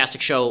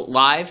fantastic show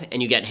live,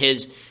 and you get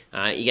his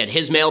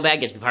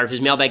mailbag, gets to be part of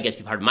his mailbag, gets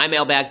to be part of my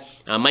mailbag.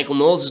 Michael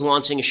Knowles is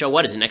launching a show.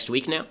 What is it, next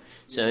week now?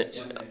 So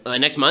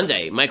next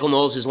Monday, Michael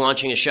Knowles is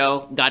launching a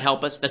show, God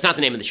Help Us. That's not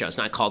the name of the show. It's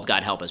not called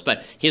God Help Us,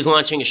 but he's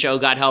launching a show,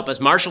 God Help Us.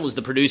 Marshall is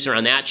the producer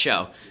on that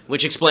show,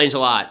 which explains a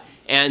lot.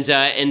 And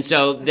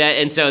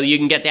so you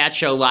can get that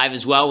show live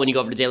as well when you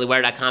go over to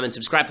dailywire.com and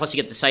subscribe. Plus,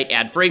 you get the site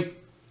ad-free.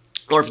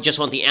 Or if you just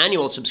want the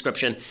annual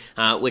subscription,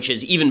 which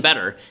is even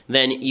better,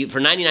 then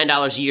for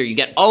 $99 a year, you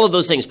get all of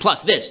those things,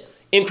 plus this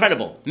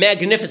incredible,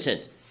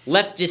 magnificent,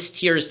 Leftist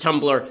Tears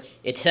tumbler.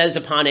 It says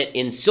upon it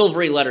in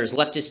silvery letters,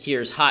 Leftist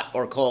Tears, hot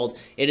or cold.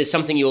 It is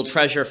something you will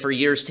treasure for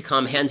years to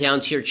come, hand down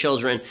to your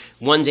children.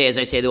 One day, as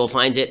I say, they will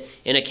find it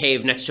in a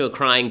cave next to a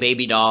crying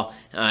baby doll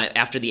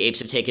after the apes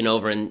have taken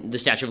over, and the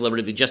Statue of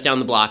Liberty will be just down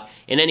the block.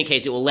 In any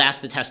case, it will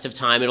last the test of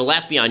time. It'll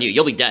last beyond you.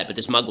 You'll be dead, but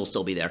this mug will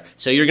still be there.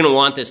 So you're going to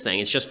want this thing.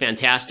 It's just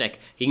fantastic.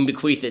 You can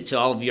bequeath it to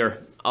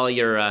all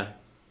your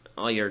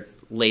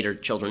later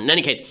children. In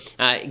any case,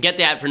 get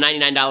that for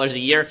 $99 a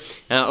year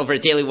over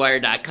at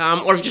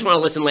dailywire.com. Or if you just want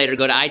to listen later,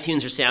 go to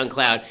iTunes or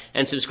SoundCloud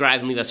and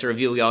subscribe and leave us a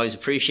review. We always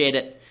appreciate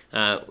it.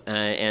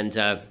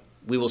 And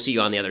we will see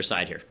you on the other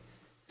side here.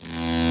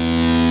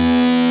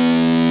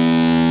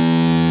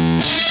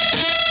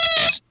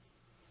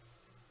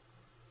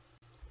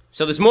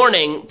 So this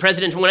morning,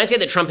 when I say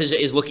that Trump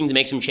is looking to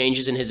make some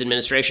changes in his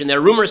administration, there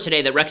are rumors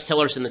today that Rex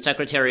Tillerson, the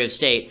Secretary of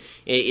State,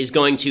 is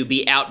going to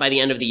be out by the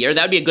end of the year.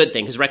 That would be a good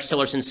thing, because Rex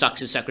Tillerson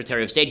sucks as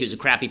Secretary of State. He was a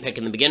crappy pick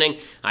in the beginning.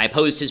 I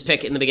opposed his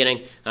pick in the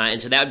beginning,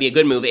 and so that would be a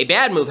good move. A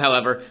bad move,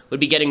 however, would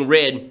be getting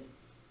rid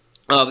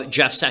of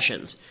Jeff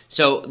Sessions.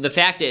 So the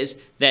fact is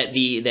that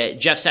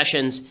Jeff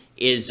Sessions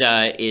is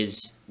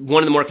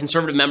one of the more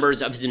conservative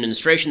members of his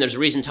administration. There's a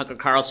reason Tucker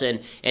Carlson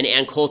and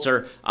Ann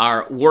Coulter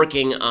are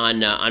working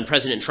on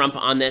President Trump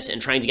on this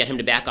and trying to get him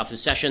to back off of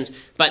Sessions.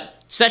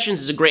 But Sessions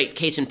is a great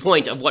case in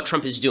point of what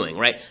Trump is doing,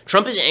 right?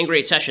 Trump is angry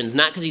at Sessions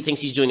not because he thinks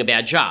he's doing a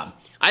bad job.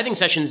 I think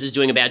Sessions is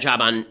doing a bad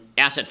job on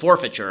asset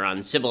forfeiture,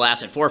 on civil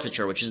asset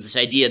forfeiture, which is this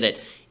idea that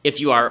if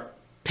you are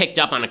picked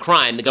up on a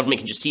crime, the government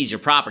can just seize your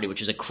property,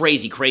 which is a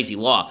crazy, crazy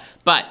law.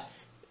 But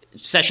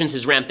Sessions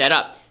has ramped that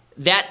up.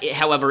 That,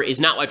 however,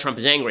 is not why Trump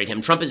is angry at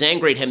him. Trump is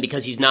angry at him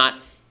because he's not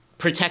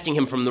protecting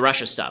him from the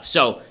Russia stuff.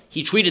 So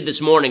he tweeted this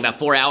morning, about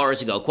 4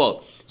 hours ago,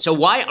 quote, "So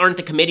why aren't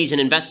the committees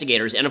and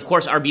investigators, and of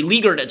course our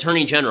beleaguered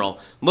Attorney General,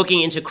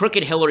 looking into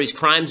crooked Hillary's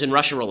crimes and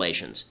Russia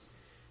relations?"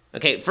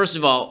 Okay, first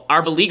of all,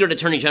 our beleaguered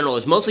Attorney General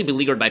is mostly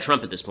beleaguered by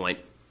Trump at this point.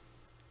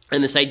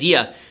 And this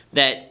idea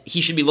that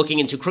he should be looking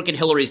into crooked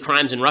Hillary's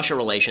crimes and Russia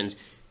relations,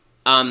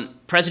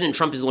 President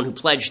Trump is the one who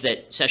pledged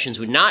that Sessions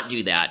would not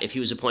do that if he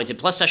was appointed.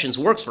 Plus, Sessions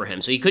works for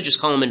him, so he could just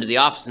call him into the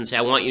office and say,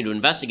 "I want you to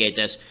investigate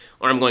this,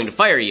 or I'm going to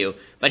fire you."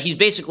 But he's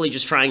basically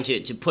just trying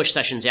to push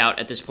Sessions out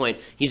at this point.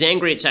 He's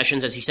angry at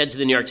Sessions, as he said to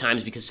the New York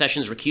Times, because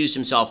Sessions recused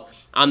himself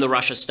on the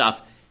Russia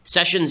stuff.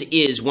 Sessions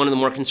is one of the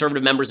more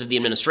conservative members of the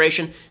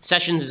administration.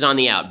 Sessions is on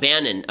the out.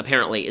 Bannon,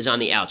 apparently, is on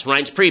the outs.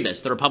 Reince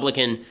Priebus, the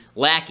Republican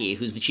lackey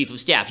who's the chief of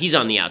staff, he's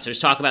on the outs. There's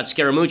talk about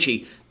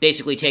Scaramucci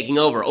basically taking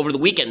over. Over the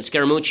weekend,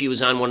 Scaramucci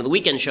was on one of the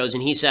weekend shows,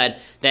 and he said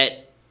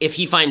that if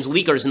he finds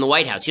leakers in the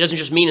White House, he doesn't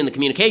just mean in the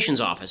communications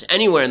office,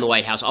 anywhere in the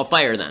White House, I'll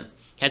fire them.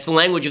 That's the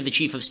language of the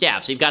chief of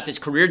staff. So you've got this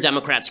career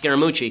Democrat,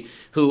 Scaramucci,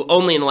 who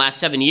only in the last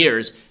 7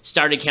 years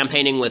started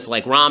campaigning with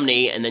like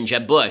Romney and then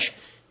Jeb Bush.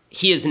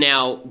 He is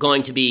now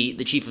going to be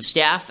the chief of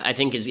staff, I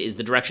think is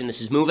the direction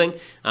this is moving.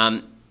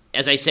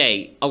 As I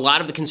say, a lot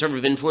of the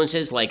conservative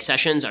influences like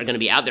Sessions are going to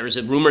be out. There was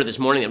a rumor this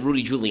morning that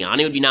Rudy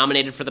Giuliani would be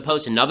nominated for the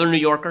post, another New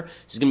Yorker.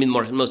 This is going to be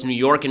the most New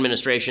York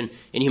administration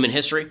in human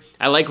history.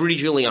 I like Rudy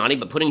Giuliani,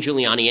 but putting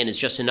Giuliani in is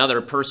just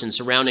another person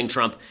surrounding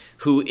Trump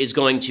who is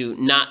going to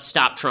not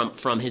stop Trump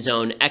from his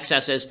own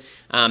excesses.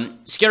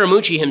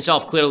 Scaramucci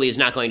himself clearly is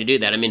not going to do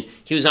that. I mean,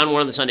 he was on one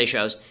of the Sunday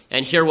shows,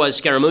 and here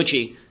was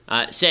Scaramucci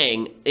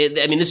saying,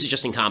 this is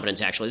just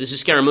incompetence, actually. This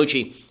is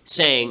Scaramucci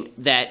saying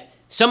that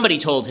somebody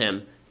told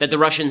him that the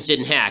Russians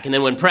didn't hack, and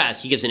then when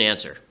pressed, he gives an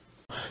answer.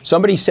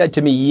 Somebody said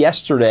to me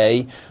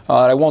yesterday,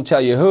 I won't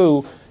tell you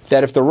who,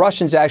 that if the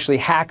Russians actually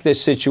hacked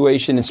this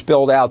situation and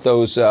spilled out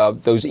those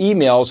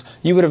emails,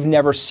 you would have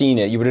never seen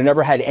it. You would have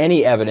never had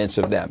any evidence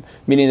of them,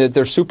 meaning that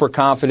they're super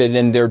confident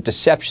in their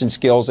deception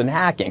skills and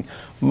hacking.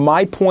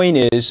 My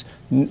point is,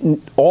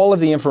 all of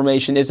the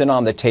information isn't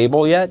on the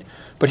table yet.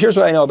 But here's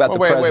what I know about the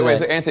president.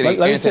 Wait, Anthony.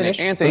 Let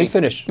me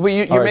finish. Well,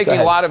 you're making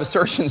a lot of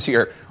assertions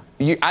here.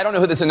 I don't know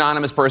who this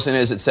anonymous person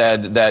is that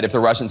said that if the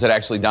Russians had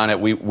actually done it,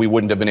 we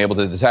wouldn't have been able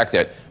to detect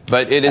it.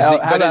 But it is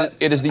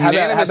the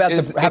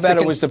unanimous. How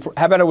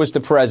about it was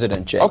the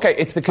president, Jake? Okay,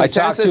 it's the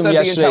consensus of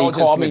the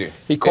Intelligence Committee.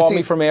 He called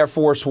me from Air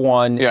Force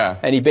One,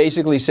 and he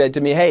basically said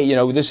to me, "Hey,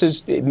 this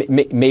is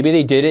maybe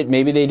they did it,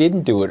 maybe they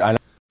didn't do it."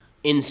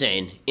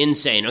 Insane.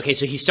 Okay,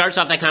 so he starts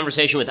off that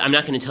conversation with, "I'm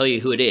not going to tell you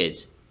who it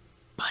is,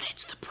 but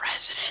it's the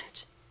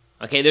president."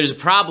 Okay, there's a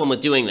problem with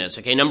doing this.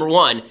 Okay, number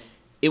one,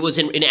 it was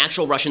an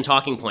actual Russian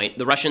talking point.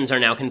 The Russians are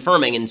now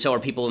confirming, and so are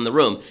people in the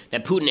room,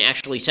 that Putin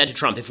actually said to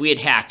Trump, if we had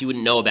hacked, you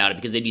wouldn't know about it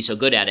because they'd be so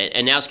good at it.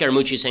 And now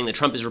Scaramucci is saying that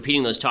Trump is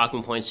repeating those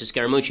talking points to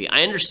Scaramucci.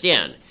 I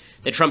understand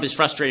that Trump is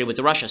frustrated with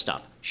the Russia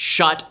stuff.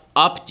 Shut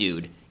up,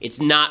 dude. It's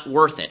not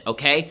worth it,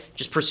 okay?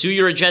 Just pursue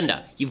your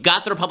agenda. You've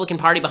got the Republican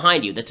Party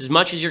behind you. That's as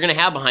much as you're going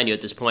to have behind you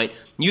at this point.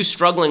 You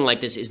struggling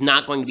like this is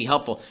not going to be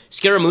helpful.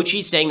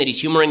 Scaramucci saying that he's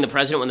humoring the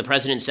president when the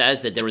president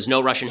says that there was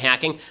no Russian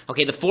hacking.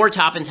 Okay, the 4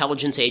 top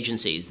intelligence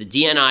agencies, the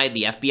DNI,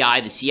 the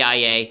FBI, the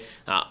CIA,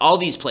 all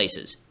these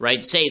places,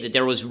 right, say that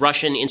there was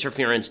Russian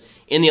interference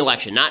in the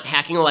election. Not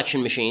hacking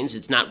election machines.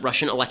 It's not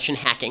Russian election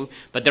hacking,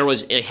 but there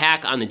was a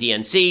hack on the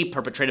DNC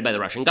perpetrated by the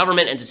Russian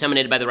government and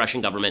disseminated by the Russian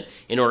government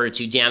in order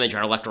to damage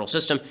our electoral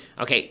system.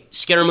 Okay,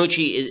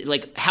 Scaramucci, is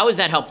like, how is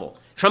that helpful?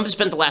 Trump has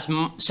spent the last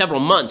several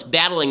months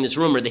battling this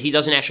rumor that he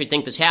doesn't actually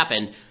think this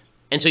happened,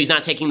 and so he's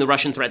not taking the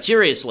Russian threat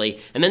seriously.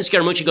 And then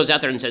Scaramucci goes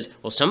out there and says,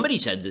 well, somebody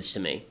said this to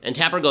me. And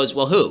Tapper goes,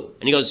 well, who?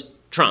 And he goes,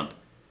 Trump.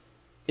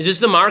 Is this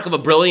the mark of a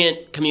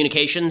brilliant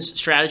communications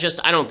strategist?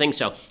 I don't think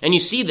so. And you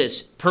see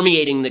this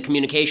permeating the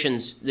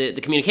communications, the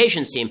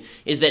communications team,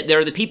 is that there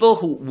are the people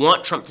who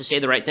want Trump to say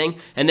the right thing,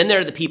 and then there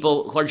are the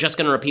people who are just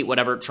going to repeat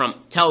whatever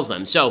Trump tells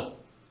them. So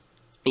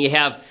you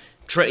have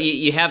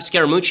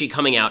Scaramucci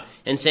coming out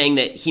and saying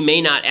that he may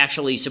not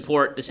actually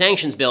support the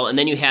sanctions bill, and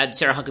then you had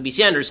Sarah Huckabee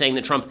Sanders saying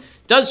that Trump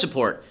does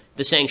support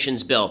the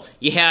sanctions bill.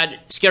 You had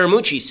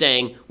Scaramucci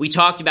saying, we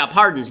talked about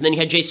pardons, and then you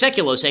had Jay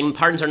Sekulow saying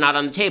pardons are not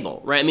on the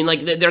table, right? I mean,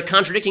 like, they're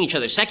contradicting each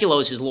other. Sekulow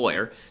is his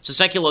lawyer, so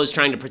Sekulow is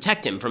trying to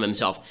protect him from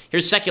himself.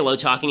 Here's Sekulow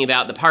talking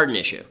about the pardon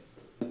issue.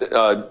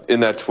 In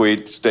that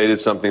tweet stated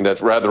something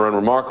that's rather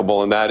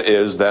unremarkable, and that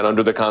is that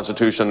under the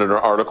Constitution, under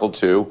Article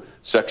 2,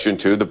 Section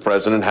 2, the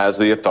president has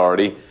the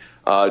authority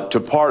to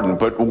pardon.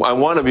 But I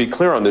want to be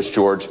clear on this,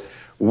 George.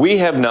 We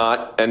have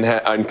not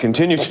and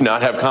continue to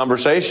not have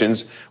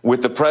conversations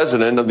with the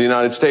President of the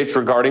United States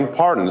regarding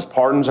pardons.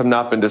 Pardons have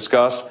not been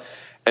discussed,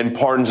 and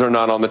pardons are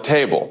not on the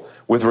table.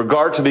 With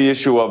regard to the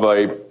issue of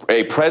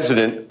a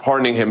president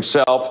pardoning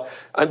himself,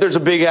 there's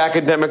a big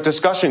academic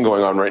discussion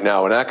going on right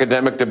now, an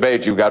academic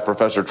debate. You've got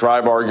Professor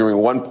Tribe arguing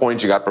one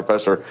point, you got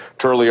Professor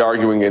Turley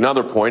arguing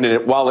another point,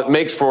 and while it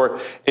makes for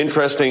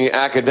interesting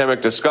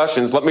academic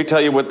discussions, let me tell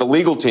you what the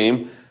legal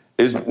team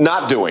is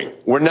not doing.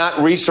 We're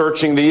not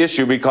researching the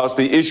issue because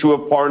the issue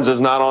of pardons is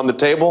not on the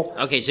table.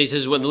 Okay, so he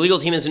says when the legal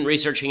team isn't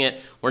researching it,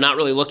 we're not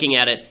really looking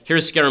at it.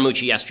 Here's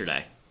Scaramucci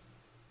yesterday.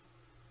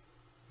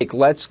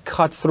 Let's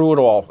cut through it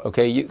all,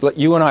 okay?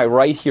 You and I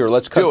right here,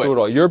 let's cut through it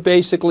all. You're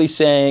basically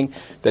saying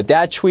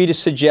that tweet is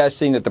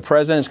suggesting that the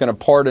president is going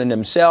to pardon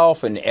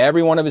himself and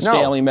every one of his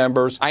family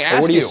members. I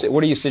asked you.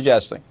 What are you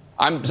suggesting?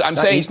 I'm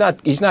saying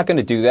he's not going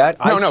to do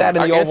that. No,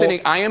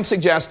 Anthony, I am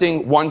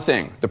suggesting one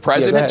thing. The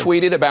president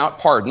tweeted about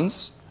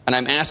pardons, and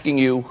I'm asking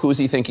you, who's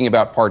he thinking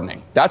about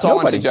pardoning? That's all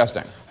I'm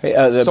suggesting.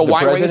 So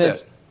why raise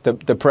it?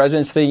 The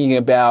president's thinking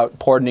about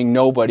pardoning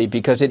nobody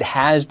because it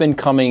has been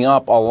coming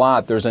up a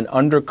lot. There's an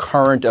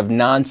undercurrent of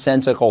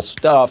nonsensical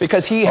stuff.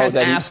 Because he has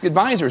asked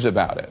advisors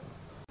about it.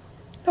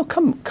 No,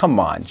 come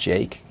on,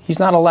 Jake. He's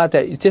not allowed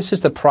to. This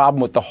is the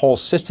problem with the whole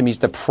system. He's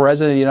the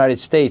president of the United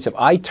States. If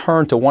I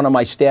turn to one of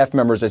my staff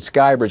members at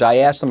Skybridge, I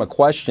ask them a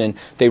question,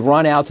 they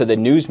run out to the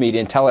news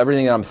media and tell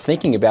everything that I'm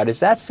thinking about.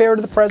 Is that fair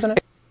to the president?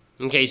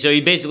 Okay, so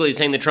he basically is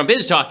saying that Trump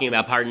is talking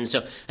about pardons.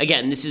 So,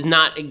 again, this is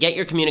not – get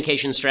your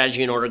communication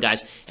strategy in order,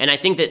 guys. And I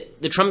think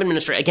that the Trump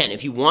administration – again,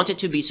 if you want it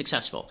to be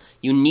successful,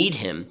 you need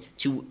him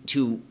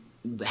to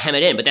hem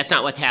it in, but that's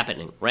not what's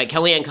happening, right?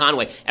 Kellyanne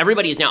Conway,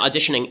 everybody is now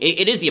auditioning.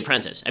 It is The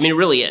Apprentice. I mean, it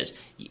really is.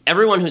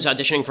 Everyone who's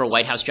auditioning for a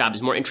White House job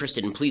is more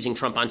interested in pleasing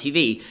Trump on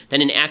TV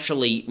than in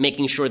actually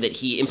making sure that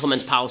he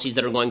implements policies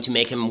that are going to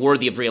make him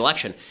worthy of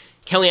re-election.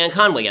 Kellyanne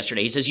Conway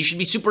yesterday, he says you should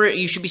be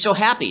so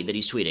happy that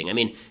he's tweeting. I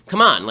mean,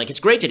 come on, like, it's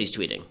great that he's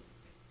tweeting.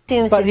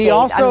 But he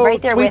also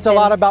tweets a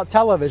lot about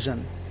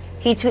television.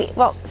 You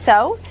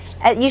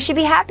should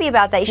be happy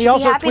about that. You should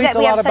be happy that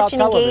we have such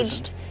an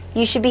engaged.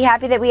 You should be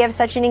happy that we have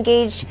such an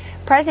engaged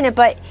president.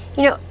 But,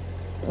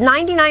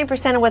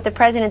 99% of what the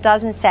president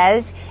does and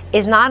says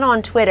is not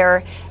on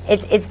Twitter.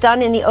 It's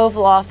done in the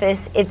Oval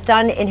Office. It's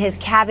done in his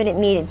cabinet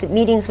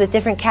meetings with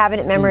different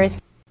cabinet members.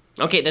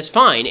 Okay, that's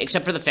fine,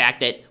 except for the fact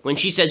that when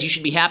she says you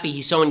should be happy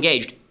he's so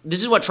engaged,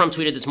 this is what Trump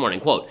tweeted this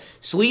morning, quote,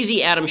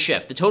 sleazy Adam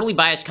Schiff, the totally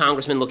biased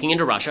congressman looking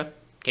into Russia,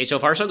 okay, so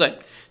far so good,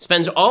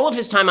 spends all of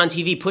his time on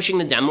TV pushing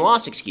the Dem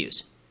loss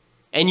excuse.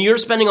 And you're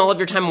spending all of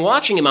your time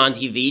watching him on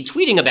TV,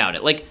 tweeting about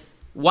it. Like,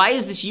 why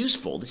is this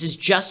useful? This is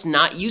just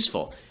not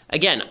useful.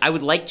 Again, I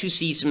would like to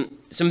see some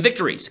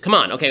victories. Come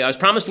on, okay, I was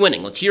promised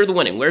winning. Let's hear the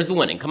winning. Where's the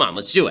winning? Come on,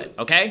 let's do it,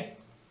 okay?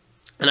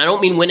 And I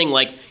don't mean winning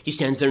like he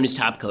stands there in his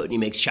top coat and he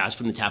makes shots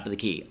from the top of the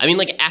key. I mean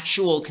like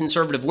actual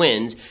conservative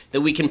wins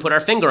that we can put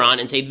our finger on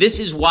and say this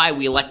is why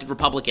we elected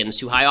Republicans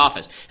to high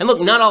office. And look,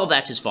 not all of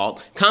that's his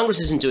fault. Congress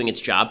isn't doing its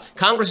job.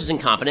 Congress is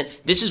incompetent.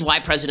 This is why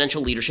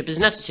presidential leadership is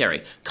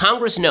necessary.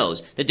 Congress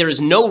knows that there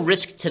is no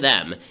risk to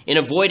them in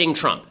avoiding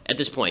Trump at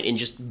this point, in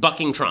just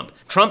bucking Trump.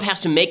 Trump has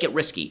to make it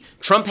risky.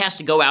 Trump has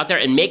to go out there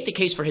and make the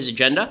case for his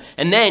agenda,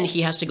 and then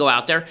he has to go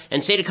out there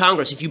and say to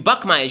Congress, if you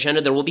buck my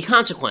agenda, there will be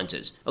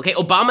consequences. Okay,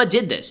 Obama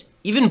did this.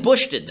 Even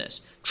Bush did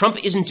this.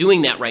 Trump isn't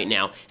doing that right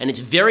now, and it's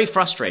very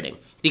frustrating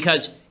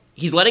because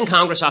He's letting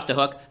Congress off the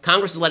hook.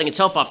 Congress is letting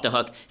itself off the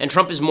hook. And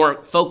Trump is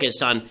more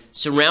focused on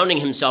surrounding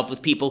himself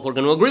with people who are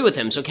going to agree with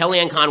him. So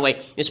Kellyanne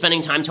Conway is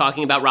spending time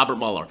talking about Robert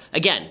Mueller.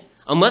 Again,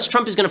 unless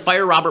Trump is going to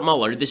fire Robert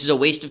Mueller, this is a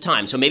waste of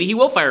time. So maybe he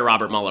will fire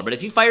Robert Mueller. But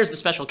if he fires the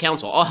special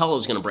counsel, all hell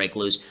is going to break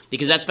loose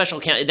because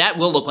that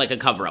will look like a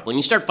cover-up. When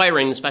you start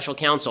firing the special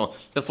counsel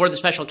before the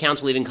special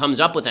counsel even comes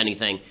up with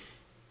anything,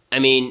 I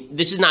mean,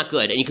 this is not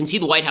good. And you can see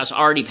the White House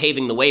already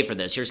paving the way for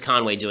this. Here's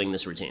Conway doing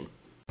this routine.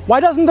 Why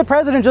doesn't the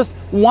president just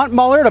want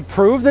Mueller to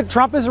prove that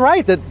Trump is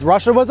right, that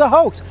Russia was a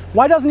hoax?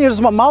 Why doesn't he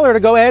just want Mueller to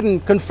go ahead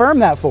and confirm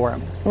that for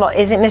him? Well,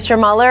 isn't Mr.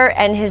 Mueller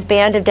and his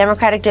band of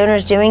Democratic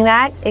donors doing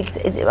that?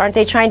 Aren't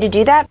they trying to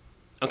do that?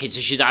 Okay,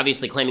 so she's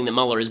obviously claiming that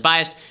Mueller is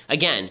biased.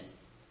 Again,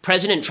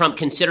 President Trump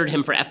considered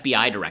him for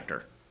FBI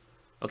director.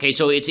 Okay,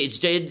 so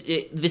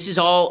this is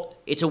all,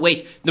 it's a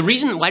waste. The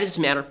reason, why does this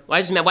matter?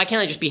 Why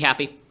can't I just be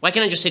happy? Why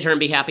can't I just sit here and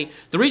be happy?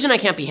 The reason I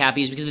can't be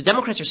happy is because the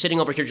Democrats are sitting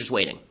over here just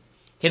waiting.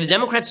 Okay, the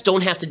Democrats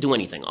don't have to do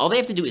anything. All they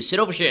have to do is sit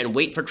over here and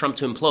wait for Trump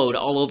to implode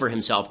all over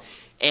himself.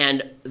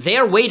 And they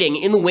are waiting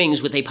in the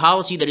wings with a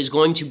policy that is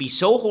going to be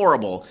so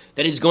horrible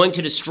that is going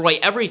to destroy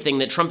everything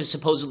that Trump is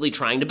supposedly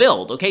trying to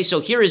build. Okay, so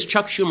here is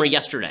Chuck Schumer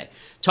yesterday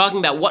talking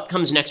about what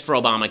comes next for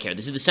Obamacare.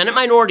 This is the Senate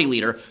Minority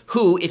Leader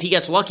who, if he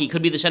gets lucky,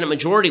 could be the Senate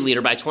Majority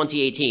Leader by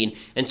 2018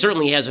 and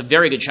certainly has a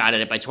very good shot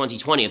at it by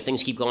 2020 if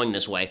things keep going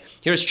this way.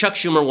 Here's Chuck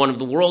Schumer, one of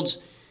the world's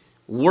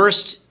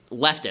worst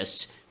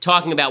leftists,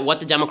 talking about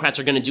what the Democrats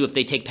are going to do if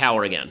they take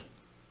power again.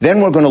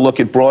 Then we're going to look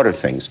at broader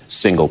things.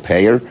 Single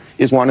payer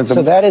is one of them.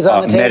 So that is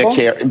on the table?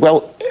 Medicare,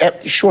 well,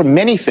 sure,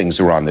 many things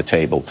are on the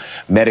table.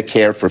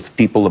 Medicare for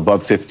people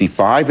above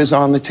 55 is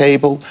on the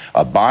table.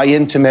 A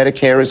buy-in to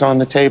Medicare is on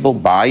the table.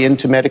 Buy-in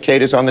to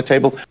Medicaid is on the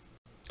table.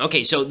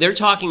 Okay, so they're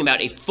talking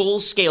about a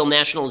full-scale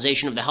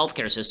nationalization of the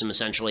healthcare system,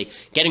 essentially,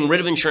 getting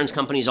rid of insurance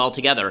companies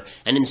altogether,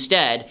 and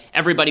instead,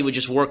 everybody would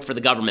just work for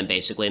the government,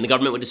 basically, and the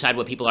government would decide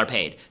what people are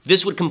paid.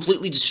 This would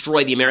completely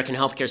destroy the American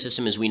healthcare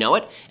system as we know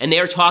it, and they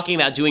are talking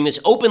about doing this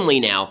openly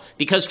now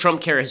because Trump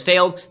Care has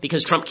failed,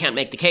 because Trump can't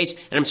make the case,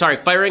 and I'm sorry,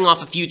 firing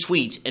off a few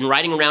tweets and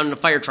riding around in a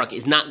fire truck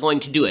is not going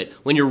to do it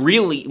when your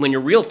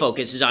real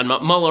focus is on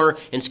Mueller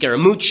and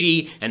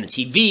Scaramucci and the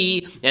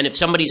TV, and if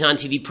somebody's on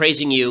TV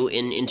praising you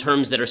in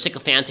terms that are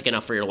sycophantic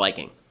enough for your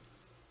liking.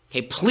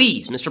 Okay,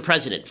 please, Mr.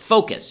 President,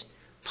 focus.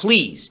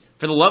 Please,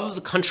 for the love of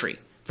the country,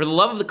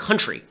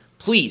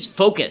 please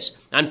focus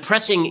on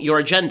pressing your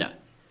agenda.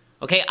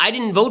 Okay, I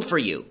didn't vote for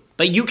you,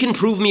 but you can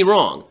prove me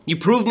wrong. You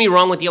proved me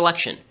wrong with the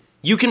election.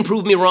 You can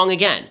prove me wrong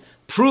again.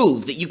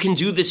 Prove that you can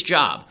do this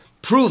job.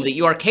 Prove that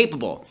you are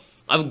capable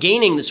of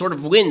gaining the sort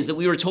of wins that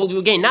we were told you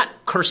would gain. Not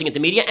cursing at the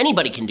media.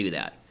 Anybody can do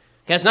that.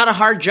 Okay, it's not a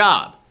hard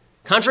job.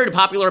 Contrary to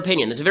popular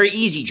opinion, that's a very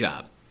easy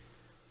job.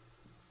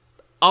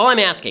 All I'm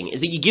asking is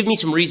that you give me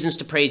some reasons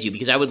to praise you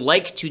because I would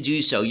like to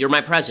do so. You're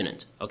my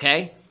president,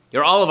 okay?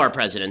 You're all of our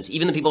presidents,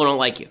 even the people who don't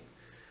like you.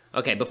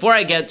 Okay, before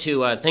I get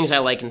to things I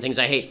like and things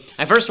I hate,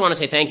 I first want to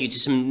say thank you to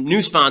some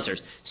new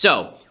sponsors.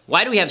 So,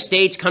 why do we have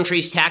states,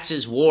 countries,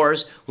 taxes,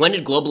 wars? When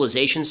did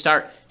globalization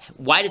start?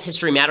 Why does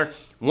history matter?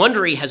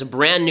 Wondery has a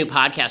brand new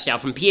podcast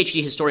out from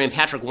PhD historian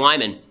Patrick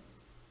Wyman.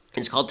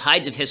 It's called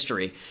Tides of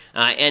History,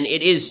 and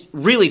it is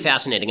really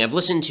fascinating. I've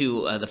listened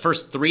to the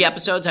first 3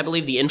 episodes, I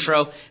believe, the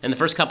intro and the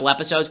first couple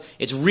episodes.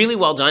 It's really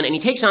well done, and he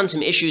takes on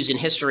some issues in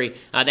history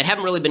that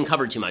haven't really been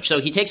covered too much. So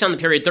he takes on the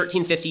period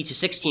 1350 to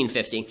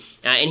 1650,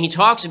 and he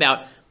talks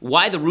about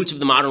why the roots of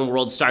the modern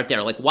world start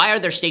there. Like, why are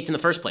there states in the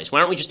first place? Why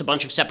aren't we just a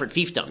bunch of separate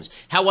fiefdoms?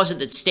 How was it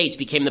that states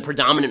became the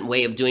predominant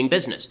way of doing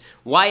business?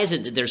 Why is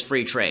it that there's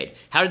free trade?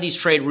 How did these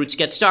trade routes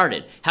get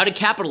started? How did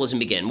capitalism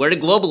begin? Where did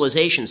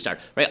globalization start?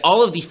 Right?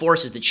 All of the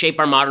forces that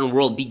shape our modern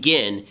world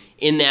begin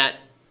in that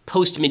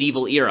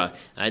post-medieval era,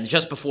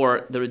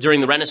 during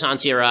the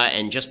Renaissance era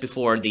and just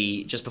before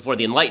the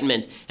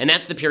Enlightenment, and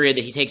that's the period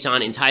that he takes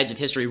on in Tides of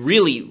History.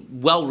 Really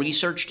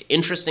well-researched,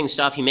 interesting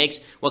stuff. He makes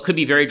what could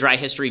be very dry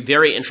history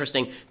very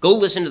interesting. Go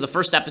listen to the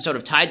first episode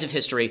of Tides of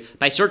History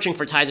by searching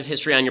for Tides of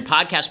History on your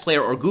podcast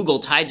player or Google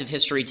Tides of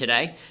History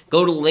today.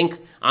 Go to the link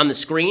on the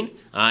screen,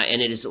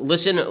 and it is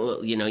listen.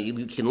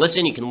 You can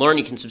listen, you can learn,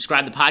 you can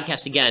subscribe. The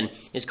podcast again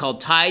is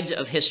called Tides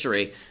of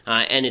History,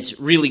 and it's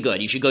really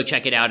good. You should go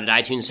check it out at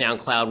iTunes,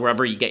 SoundCloud,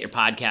 wherever you get your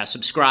podcasts.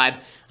 Subscribe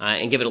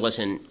and give it a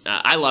listen.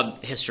 I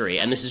love history,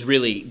 and this is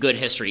really good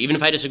history. Even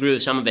if I disagree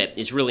with some of it,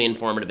 it's really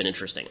informative and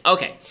interesting.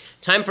 Okay,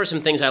 time for some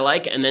things I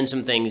like and then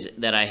some things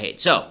that I hate.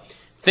 So,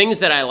 things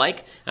that I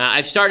like.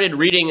 I've started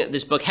reading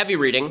this book, heavy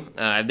reading.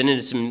 I've been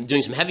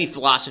doing some heavy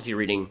philosophy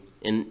reading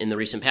in the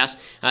recent past.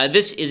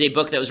 This is a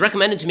book that was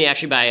recommended to me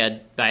actually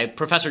by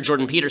Professor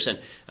Jordan Peterson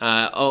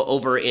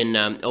over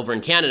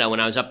in Canada when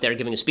I was up there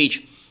giving a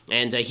speech,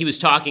 and he was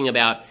talking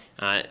about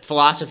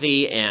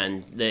philosophy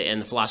and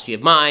the philosophy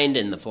of mind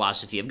and the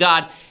philosophy of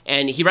God,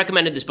 and he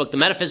recommended this book, The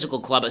Metaphysical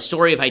Club: A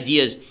Story of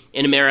Ideas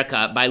in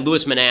America by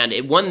Louis Menand.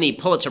 It won the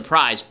Pulitzer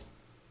Prize.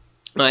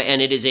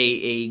 And it is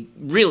a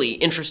really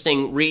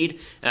interesting read,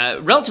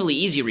 relatively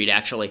easy read,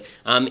 actually.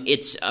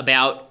 It's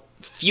about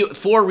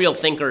four real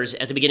thinkers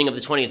at the beginning of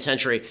the 20th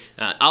century.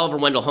 Oliver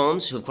Wendell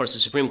Holmes, who, of course, is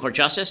the Supreme Court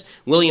Justice.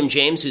 William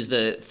James, who's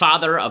the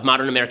father of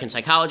modern American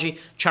psychology.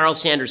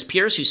 Charles Sanders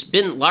Peirce, who's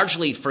been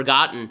largely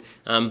forgotten,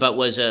 but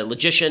was a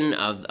logician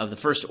of the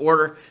First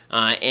Order.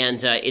 And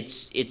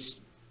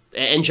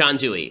John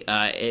Dewey,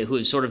 who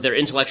is sort of their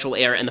intellectual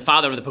heir and the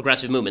father of the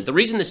progressive movement. The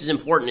reason this is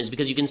important is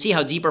because you can see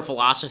how deeper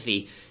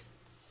philosophy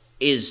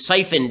is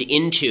siphoned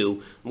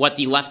into what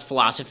the left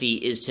philosophy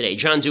is today.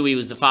 John Dewey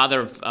was the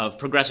father of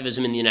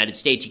progressivism in the United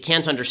States. You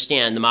can't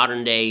understand the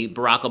modern-day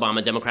Barack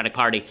Obama Democratic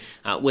Party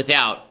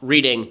without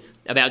reading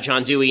about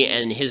John Dewey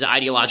and his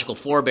ideological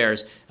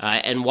forebears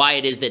and why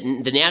it is that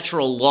the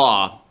natural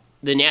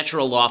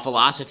law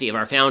philosophy of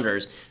our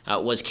founders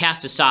was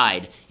cast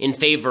aside in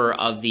favor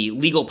of the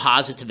legal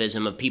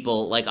positivism of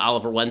people like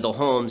Oliver Wendell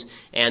Holmes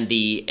and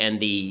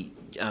the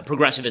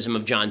progressivism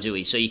of John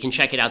Dewey. So you can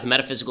check it out, The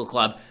Metaphysical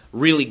Club,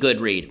 really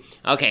good read.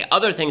 Okay,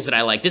 other things that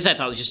I like. This I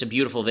thought was just a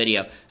beautiful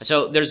video.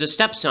 So there's a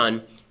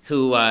stepson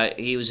who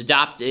he was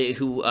adopted,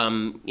 who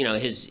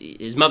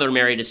his mother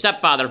married his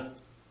stepfather,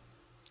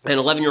 an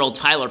 11-year-old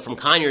Tyler from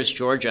Conyers,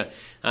 Georgia.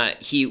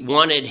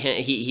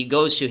 He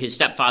goes to his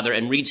stepfather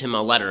and reads him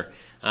a letter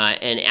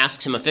and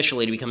asks him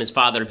officially to become his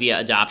father via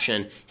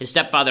adoption. His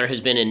stepfather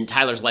has been in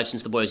Tyler's life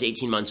since the boy was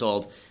 18 months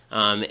old,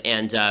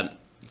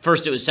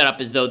 first, it was set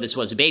up as though this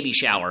was a baby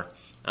shower,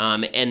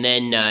 and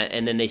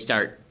then they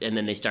start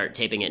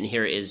taping it. And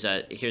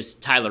here's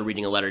Tyler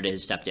reading a letter to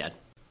his stepdad.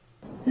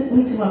 Took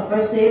me to my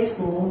first day of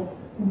school.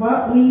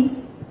 Brought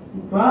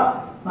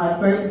my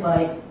first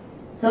bike.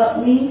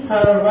 Taught me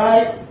how to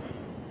ride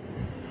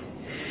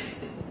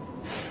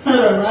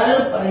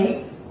a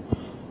bike.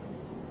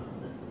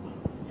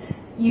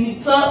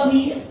 You taught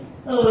me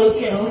how to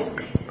count.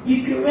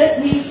 You correct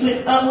me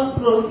when I was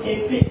wrong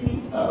and picked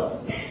me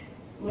up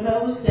when I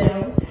was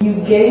down. You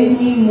gave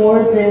me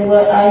more than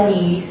what I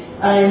need.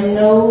 I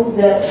know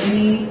that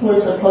we were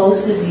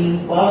supposed to be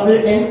father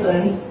and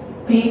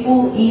son.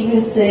 People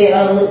even say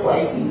I look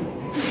like you.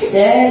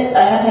 Dad,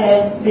 I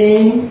have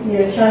been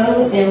your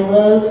child in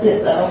love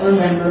since I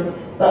remember,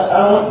 but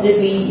I want to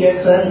be your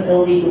son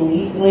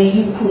illegally. Will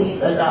you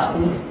please adopt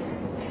me?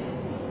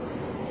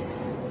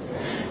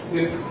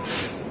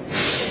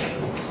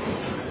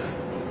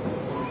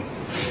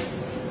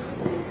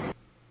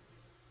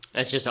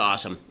 That's just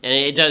awesome. And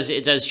it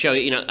does show,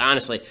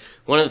 honestly,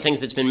 one of the things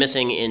that's been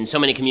missing in so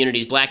many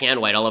communities, black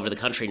and white, all over the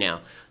country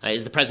now,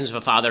 is the presence of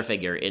a father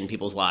figure in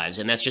people's lives.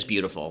 And that's just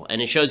beautiful.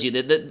 And it shows you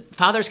that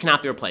fathers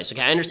cannot be replaced.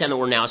 Okay, I understand that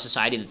we're now a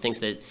society that thinks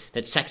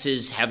that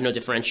sexes have no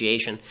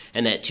differentiation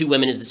and that two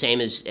women is the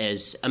same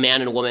as a man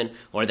and a woman,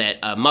 or that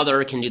a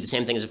mother can do the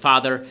same thing as a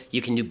father.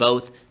 You can do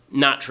both.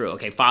 Not true.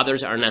 Okay,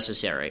 fathers are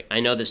necessary. I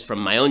know this from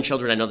my own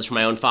children. I know this from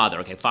my own father.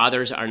 Okay,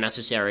 fathers are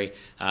necessary,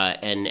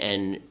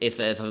 and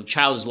if a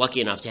child is lucky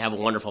enough to have a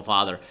wonderful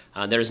father,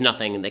 there's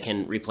nothing that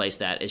can replace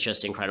that. It's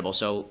just incredible.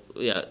 So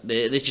yeah,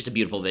 it's just a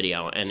beautiful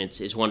video, and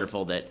it's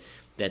wonderful that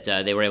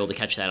they were able to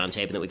catch that on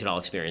tape and that we could all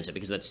experience it,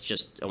 because that's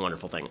just a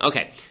wonderful thing.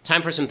 Okay,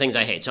 time for some things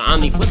I hate. So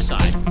on the flip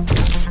side.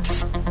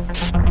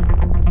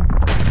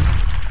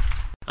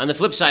 On the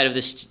flip side of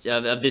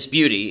this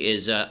beauty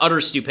is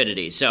utter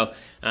stupidity. So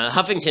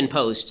Huffington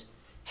Post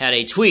had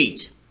a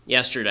tweet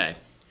yesterday,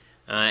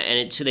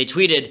 so they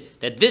tweeted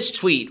that this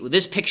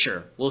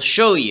picture will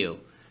show you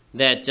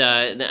that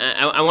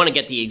I want to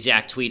get the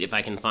exact tweet if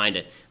I can find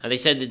it. They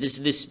said that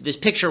this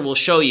picture will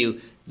show you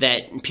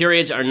that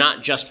periods are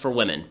not just for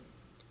women.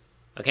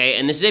 Okay,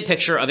 and this is a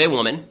picture of a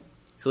woman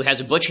who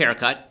has a butch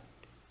haircut,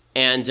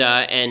 and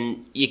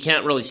you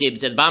can't really see it,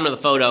 but at the bottom of the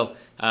photo,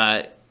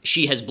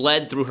 she has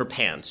bled through her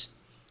pants.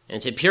 And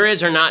it said,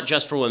 periods are not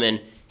just for women,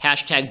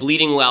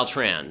 #bleeding while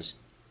trans.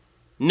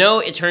 No,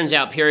 it turns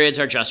out periods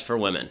are just for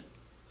women.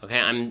 Okay,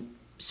 I'm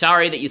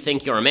sorry that you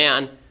think you're a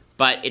man,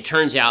 but it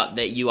turns out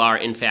that you are,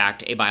 in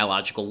fact, a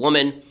biological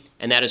woman,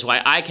 and that is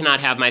why I cannot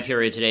have my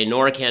period today,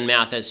 nor can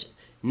Mathis,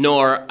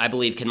 nor, I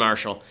believe, can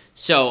Marshall.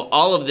 So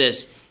all of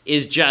this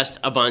is just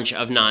a bunch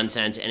of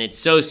nonsense, and it's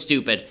so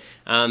stupid.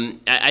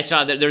 I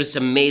saw that there's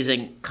some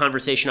amazing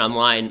conversation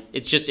online.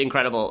 It's just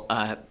incredible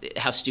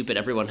how stupid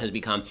everyone has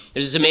become.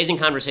 There's this amazing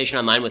conversation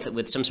online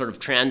with some sort of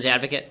trans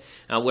advocate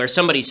where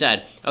somebody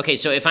said, okay,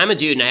 so if I'm a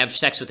dude and I have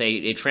sex with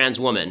a trans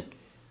woman,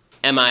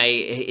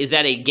 is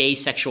that a gay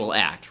sexual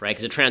act, right?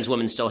 Because a trans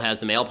woman still has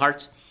the male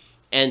parts.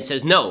 And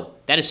says, no,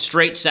 that is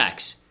straight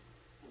sex.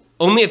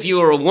 Only if you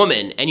were a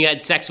woman and you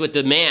had sex with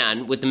the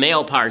man with the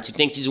male parts who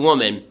thinks he's a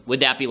woman,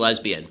 would that be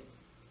lesbian?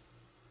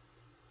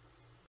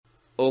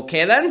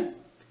 Okay then.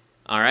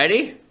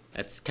 Alrighty.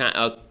 That's kind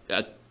of,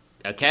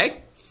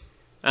 okay.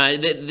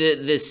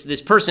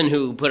 This person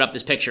who put up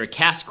this picture,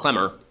 Cass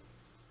Clemmer,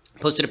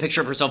 posted a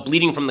picture of herself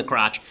bleeding from the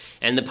crotch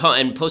and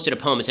posted a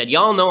poem. It said,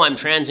 "Y'all know I'm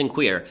trans and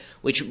queer,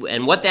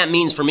 and what that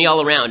means for me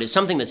all around is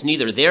something that's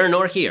neither there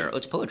nor here." Oh,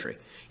 it's poetry.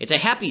 It's a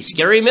happy,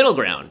 scary middle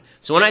ground.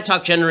 So when I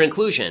talk gender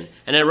inclusion,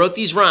 and I wrote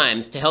these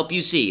rhymes to help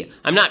you see,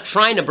 I'm not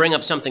trying to bring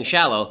up something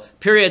shallow.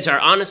 Periods are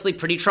honestly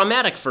pretty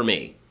traumatic for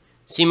me.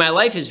 See, my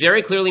life is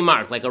very clearly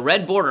marked, like a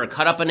red border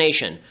cut up a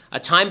nation, a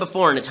time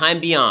before and a time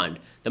beyond.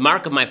 The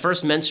mark of my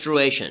first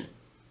menstruation.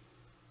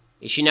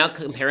 Is she now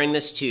comparing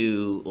this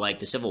to, like,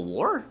 the Civil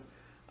War?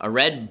 A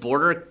red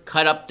border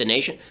cut up the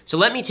nation? So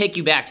let me take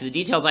you back to the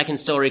details I can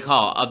still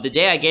recall of the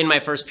day I gained my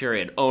first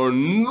period. Oh,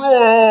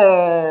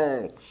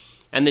 no!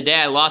 And the day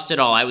I lost it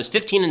all. I was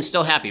 15 and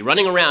still happy,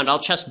 running around all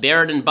chest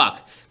bared and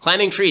buck,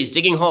 climbing trees,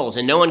 digging holes,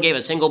 and no one gave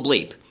a single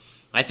bleep.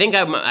 I think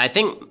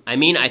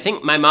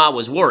my ma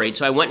was worried,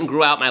 so I went and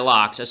grew out my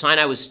locks, a sign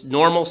I was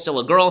normal, still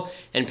a girl,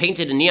 and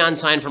painted a neon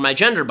sign for my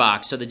gender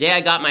box. So the day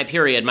I got my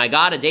period, my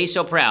God, a day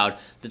so proud,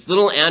 this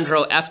little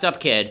andro effed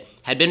up kid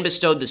had been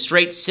bestowed the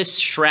straight cis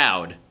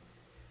shroud.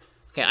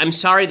 Okay, I'm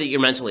sorry that you're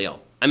mentally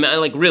ill.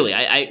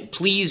 I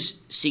please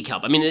seek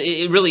help. I mean,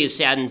 it really is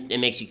sad, and it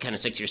makes you kind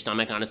of sick to your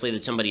stomach, honestly,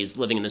 that somebody is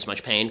living in this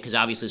much pain, because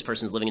obviously this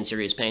person is living in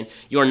serious pain.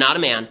 You are not a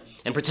man,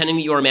 and pretending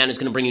that you are a man is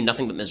going to bring you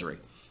nothing but misery.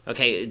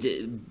 Okay,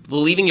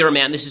 believing you're a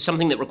man, this is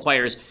something that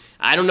requires,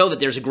 I don't know that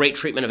there's a great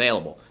treatment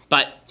available,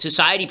 but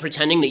society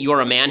pretending that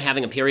you're a man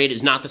having a period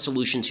is not the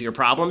solution to your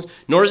problems,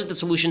 nor is it the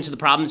solution to the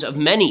problems of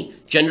many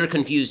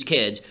gender-confused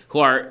kids who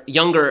are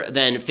younger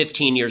than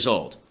 15 years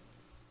old.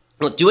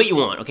 Look, do what you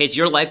want, okay? It's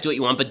your life, do what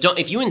you want, but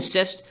if you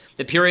insist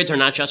that periods are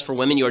not just for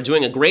women, you are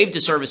doing a grave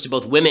disservice to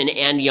both women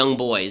and young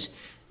boys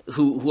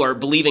who are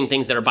believing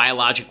things that are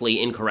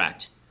biologically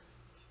incorrect.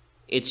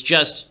 It's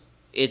just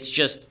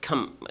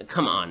come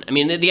on. I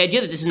mean, the idea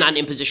that this is not an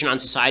imposition on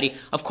society,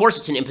 of course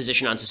it's an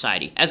imposition on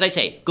society. As I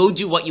say, go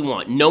do what you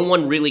want. No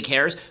one really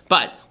cares.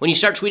 But when you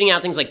start tweeting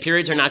out things like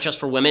periods are not just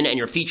for women and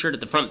you're featured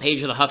at the front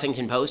page of the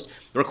Huffington Post,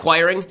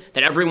 requiring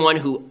that everyone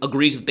who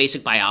agrees with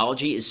basic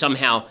biology is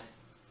somehow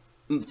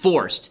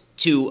forced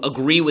to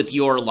agree with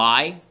your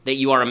lie that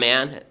you are a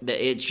man,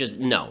 it's just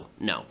no.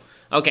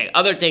 Okay,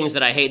 other things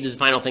that I hate. This is the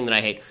final thing that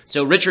I hate.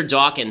 So Richard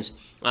Dawkins,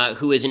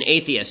 who is an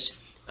atheist,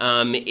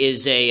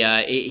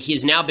 he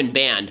has now been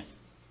banned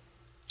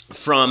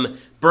from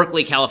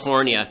Berkeley,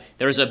 California.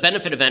 There was a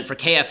benefit event for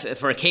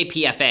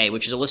KPFA,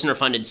 which is a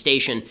listener-funded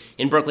station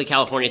in Berkeley,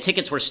 California.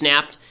 Tickets were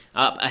snapped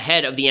up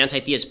ahead of the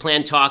anti-theist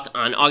planned talk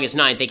on August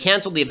 9th. They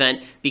canceled the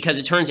event because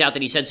it turns out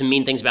that he said some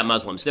mean things about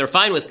Muslims. They were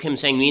fine with him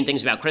saying mean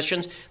things about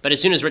Christians, but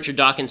as soon as Richard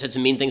Dawkins said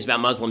some mean things about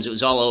Muslims, it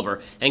was all over,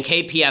 and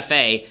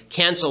KPFA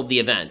canceled the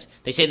event.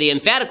 They say they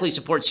emphatically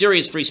support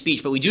serious free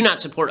speech, but we do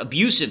not support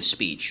abusive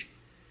speech.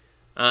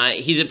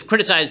 He's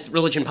criticized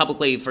religion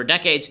publicly for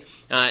decades,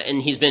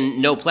 and he's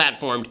been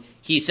no-platformed.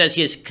 He says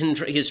he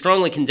has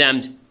strongly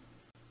condemned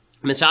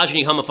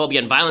misogyny, homophobia,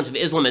 and violence of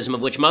Islamism,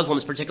 of which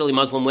Muslims, particularly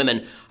Muslim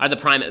women, are the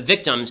prime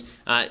victims,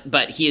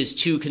 but he is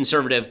too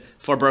conservative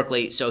for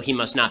Berkeley, so he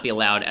must not be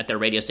allowed at their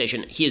radio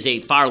station. He is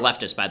a far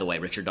leftist, by the way,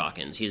 Richard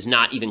Dawkins. He is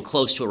not even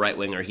close to a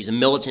right-winger. He's a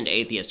militant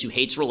atheist who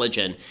hates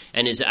religion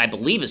and is, I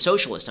believe, a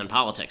socialist on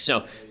politics.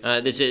 So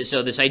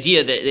this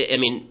idea that, I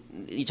mean,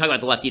 you talk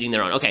about the left eating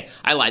their own. Okay,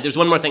 I lied. There's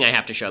one more thing I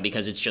have to show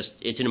because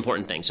it's an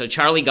important thing. So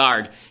Charlie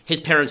Gard, his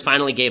parents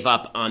finally gave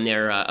up on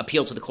their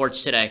appeal to the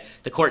courts today.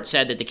 The court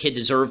said that the kid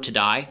deserved to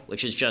die,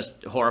 which is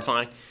just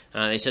horrifying.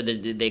 They said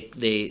that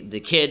the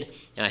kid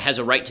has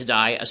a right to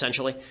die,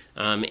 essentially,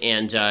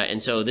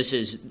 and so this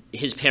is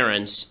his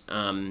parents.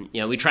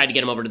 We tried to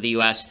get him over to the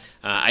U.S.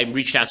 I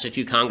reached out to a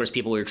few Congress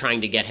people. We were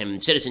trying to get him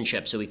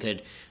citizenship so we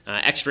could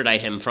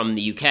extradite him from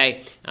the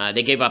U.K.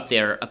 They gave up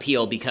their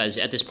appeal because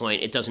at this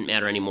point it doesn't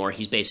matter anymore.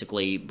 He's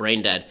basically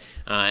brain dead,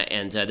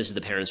 and this is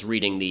the parents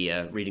reading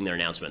their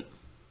announcement.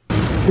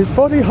 His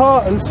body,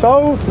 heart, and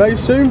soul may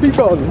soon be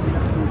gone,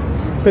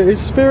 but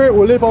his spirit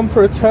will live on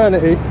for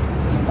eternity.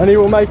 And he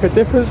will make a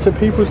difference to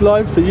people's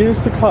lives for years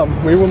to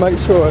come. We will make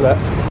sure of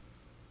that.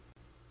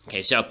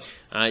 Okay, so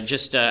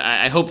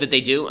I hope that they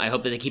do. I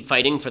hope that they keep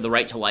fighting for the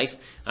right to life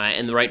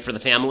and the right for the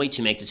family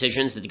to make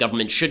decisions that the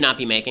government should not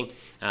be making.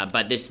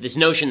 But this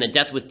notion that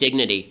death with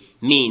dignity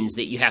means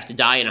that you have to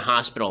die in a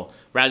hospital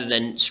rather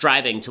than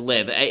striving to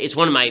live, it's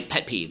one of my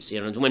pet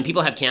peeves. When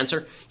people have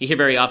cancer, you hear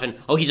very often,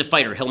 oh, he's a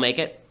fighter, he'll make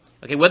it.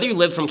 Okay, whether you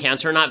live from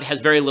cancer or not has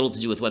very little to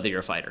do with whether you're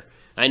a fighter.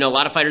 I know a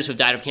lot of fighters who have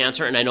died of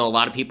cancer, and I know a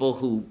lot of people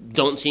who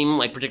don't seem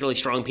like particularly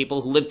strong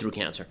people who lived through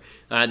cancer.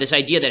 This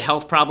idea that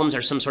health problems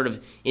are some sort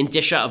of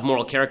indicia of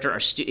moral character,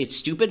 it's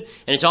stupid,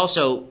 and it's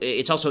also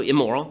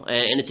immoral,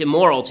 and it's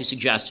immoral to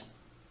suggest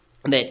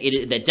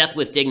that death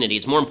with dignity,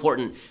 it's more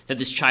important that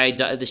this child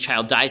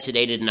dies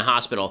sedated in a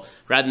hospital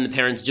rather than the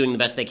parents doing the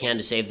best they can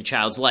to save the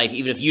child's life,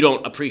 even if you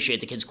don't appreciate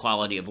the kid's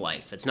quality of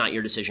life. That's not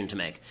your decision to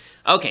make.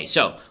 Okay,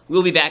 so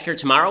we'll be back here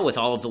tomorrow with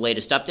all of the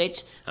latest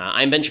updates.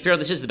 I'm Ben Shapiro.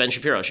 This is The Ben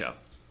Shapiro Show.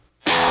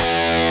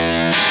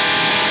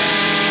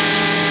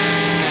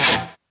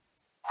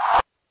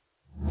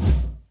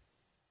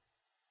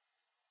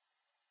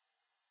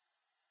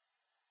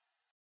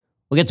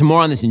 We'll get to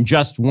more on this in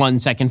just 1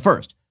 second.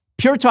 First,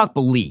 Pure Talk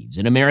believes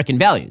in American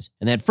values,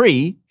 and that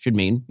free should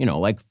mean,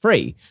 like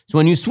free. So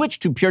when you switch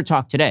to Pure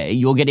Talk today,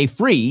 you'll get a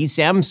free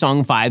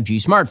Samsung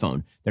 5G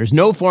smartphone. There's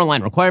no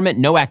foreign-line requirement,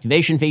 no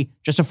activation fee,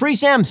 just a free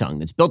Samsung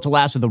that's built to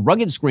last with a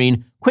rugged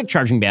screen, quick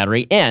charging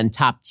battery, and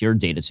top-tier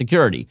data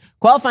security.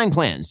 Qualifying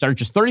plans start at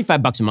just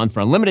 $35 a month for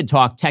unlimited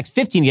talk, text,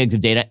 15 gigs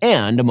of data,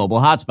 and a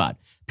mobile hotspot.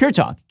 Pure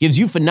Talk gives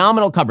you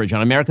phenomenal coverage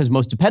on America's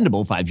most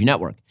dependable 5G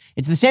network.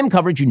 It's the same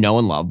coverage you know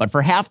and love, but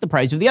for half the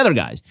price of the other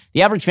guys.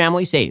 The average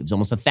family saves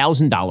almost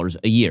 $1,000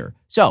 a year.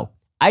 So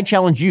I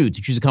challenge you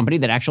to choose a company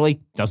that actually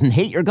doesn't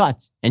hate your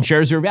guts and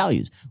shares your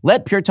values.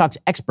 Let Pure Talk's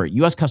expert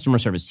U.S. customer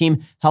service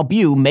team help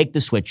you make the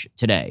switch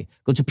today.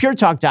 Go to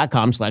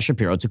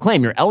puretalk.com/Shapiro to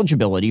claim your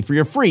eligibility for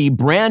your free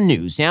brand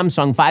new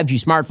Samsung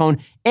 5G smartphone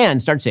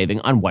and start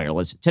saving on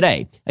wireless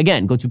today.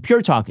 Again, go to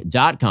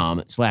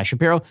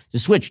puretalk.com/Shapiro to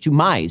switch to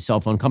my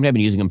cell phone company. I've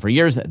been using them for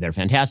years. They're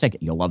fantastic.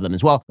 You'll love them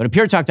as well. Go to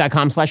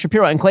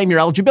puretalk.com/Shapiro and claim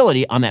your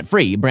eligibility on that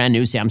free brand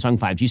new Samsung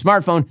 5G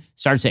smartphone.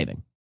 Start saving.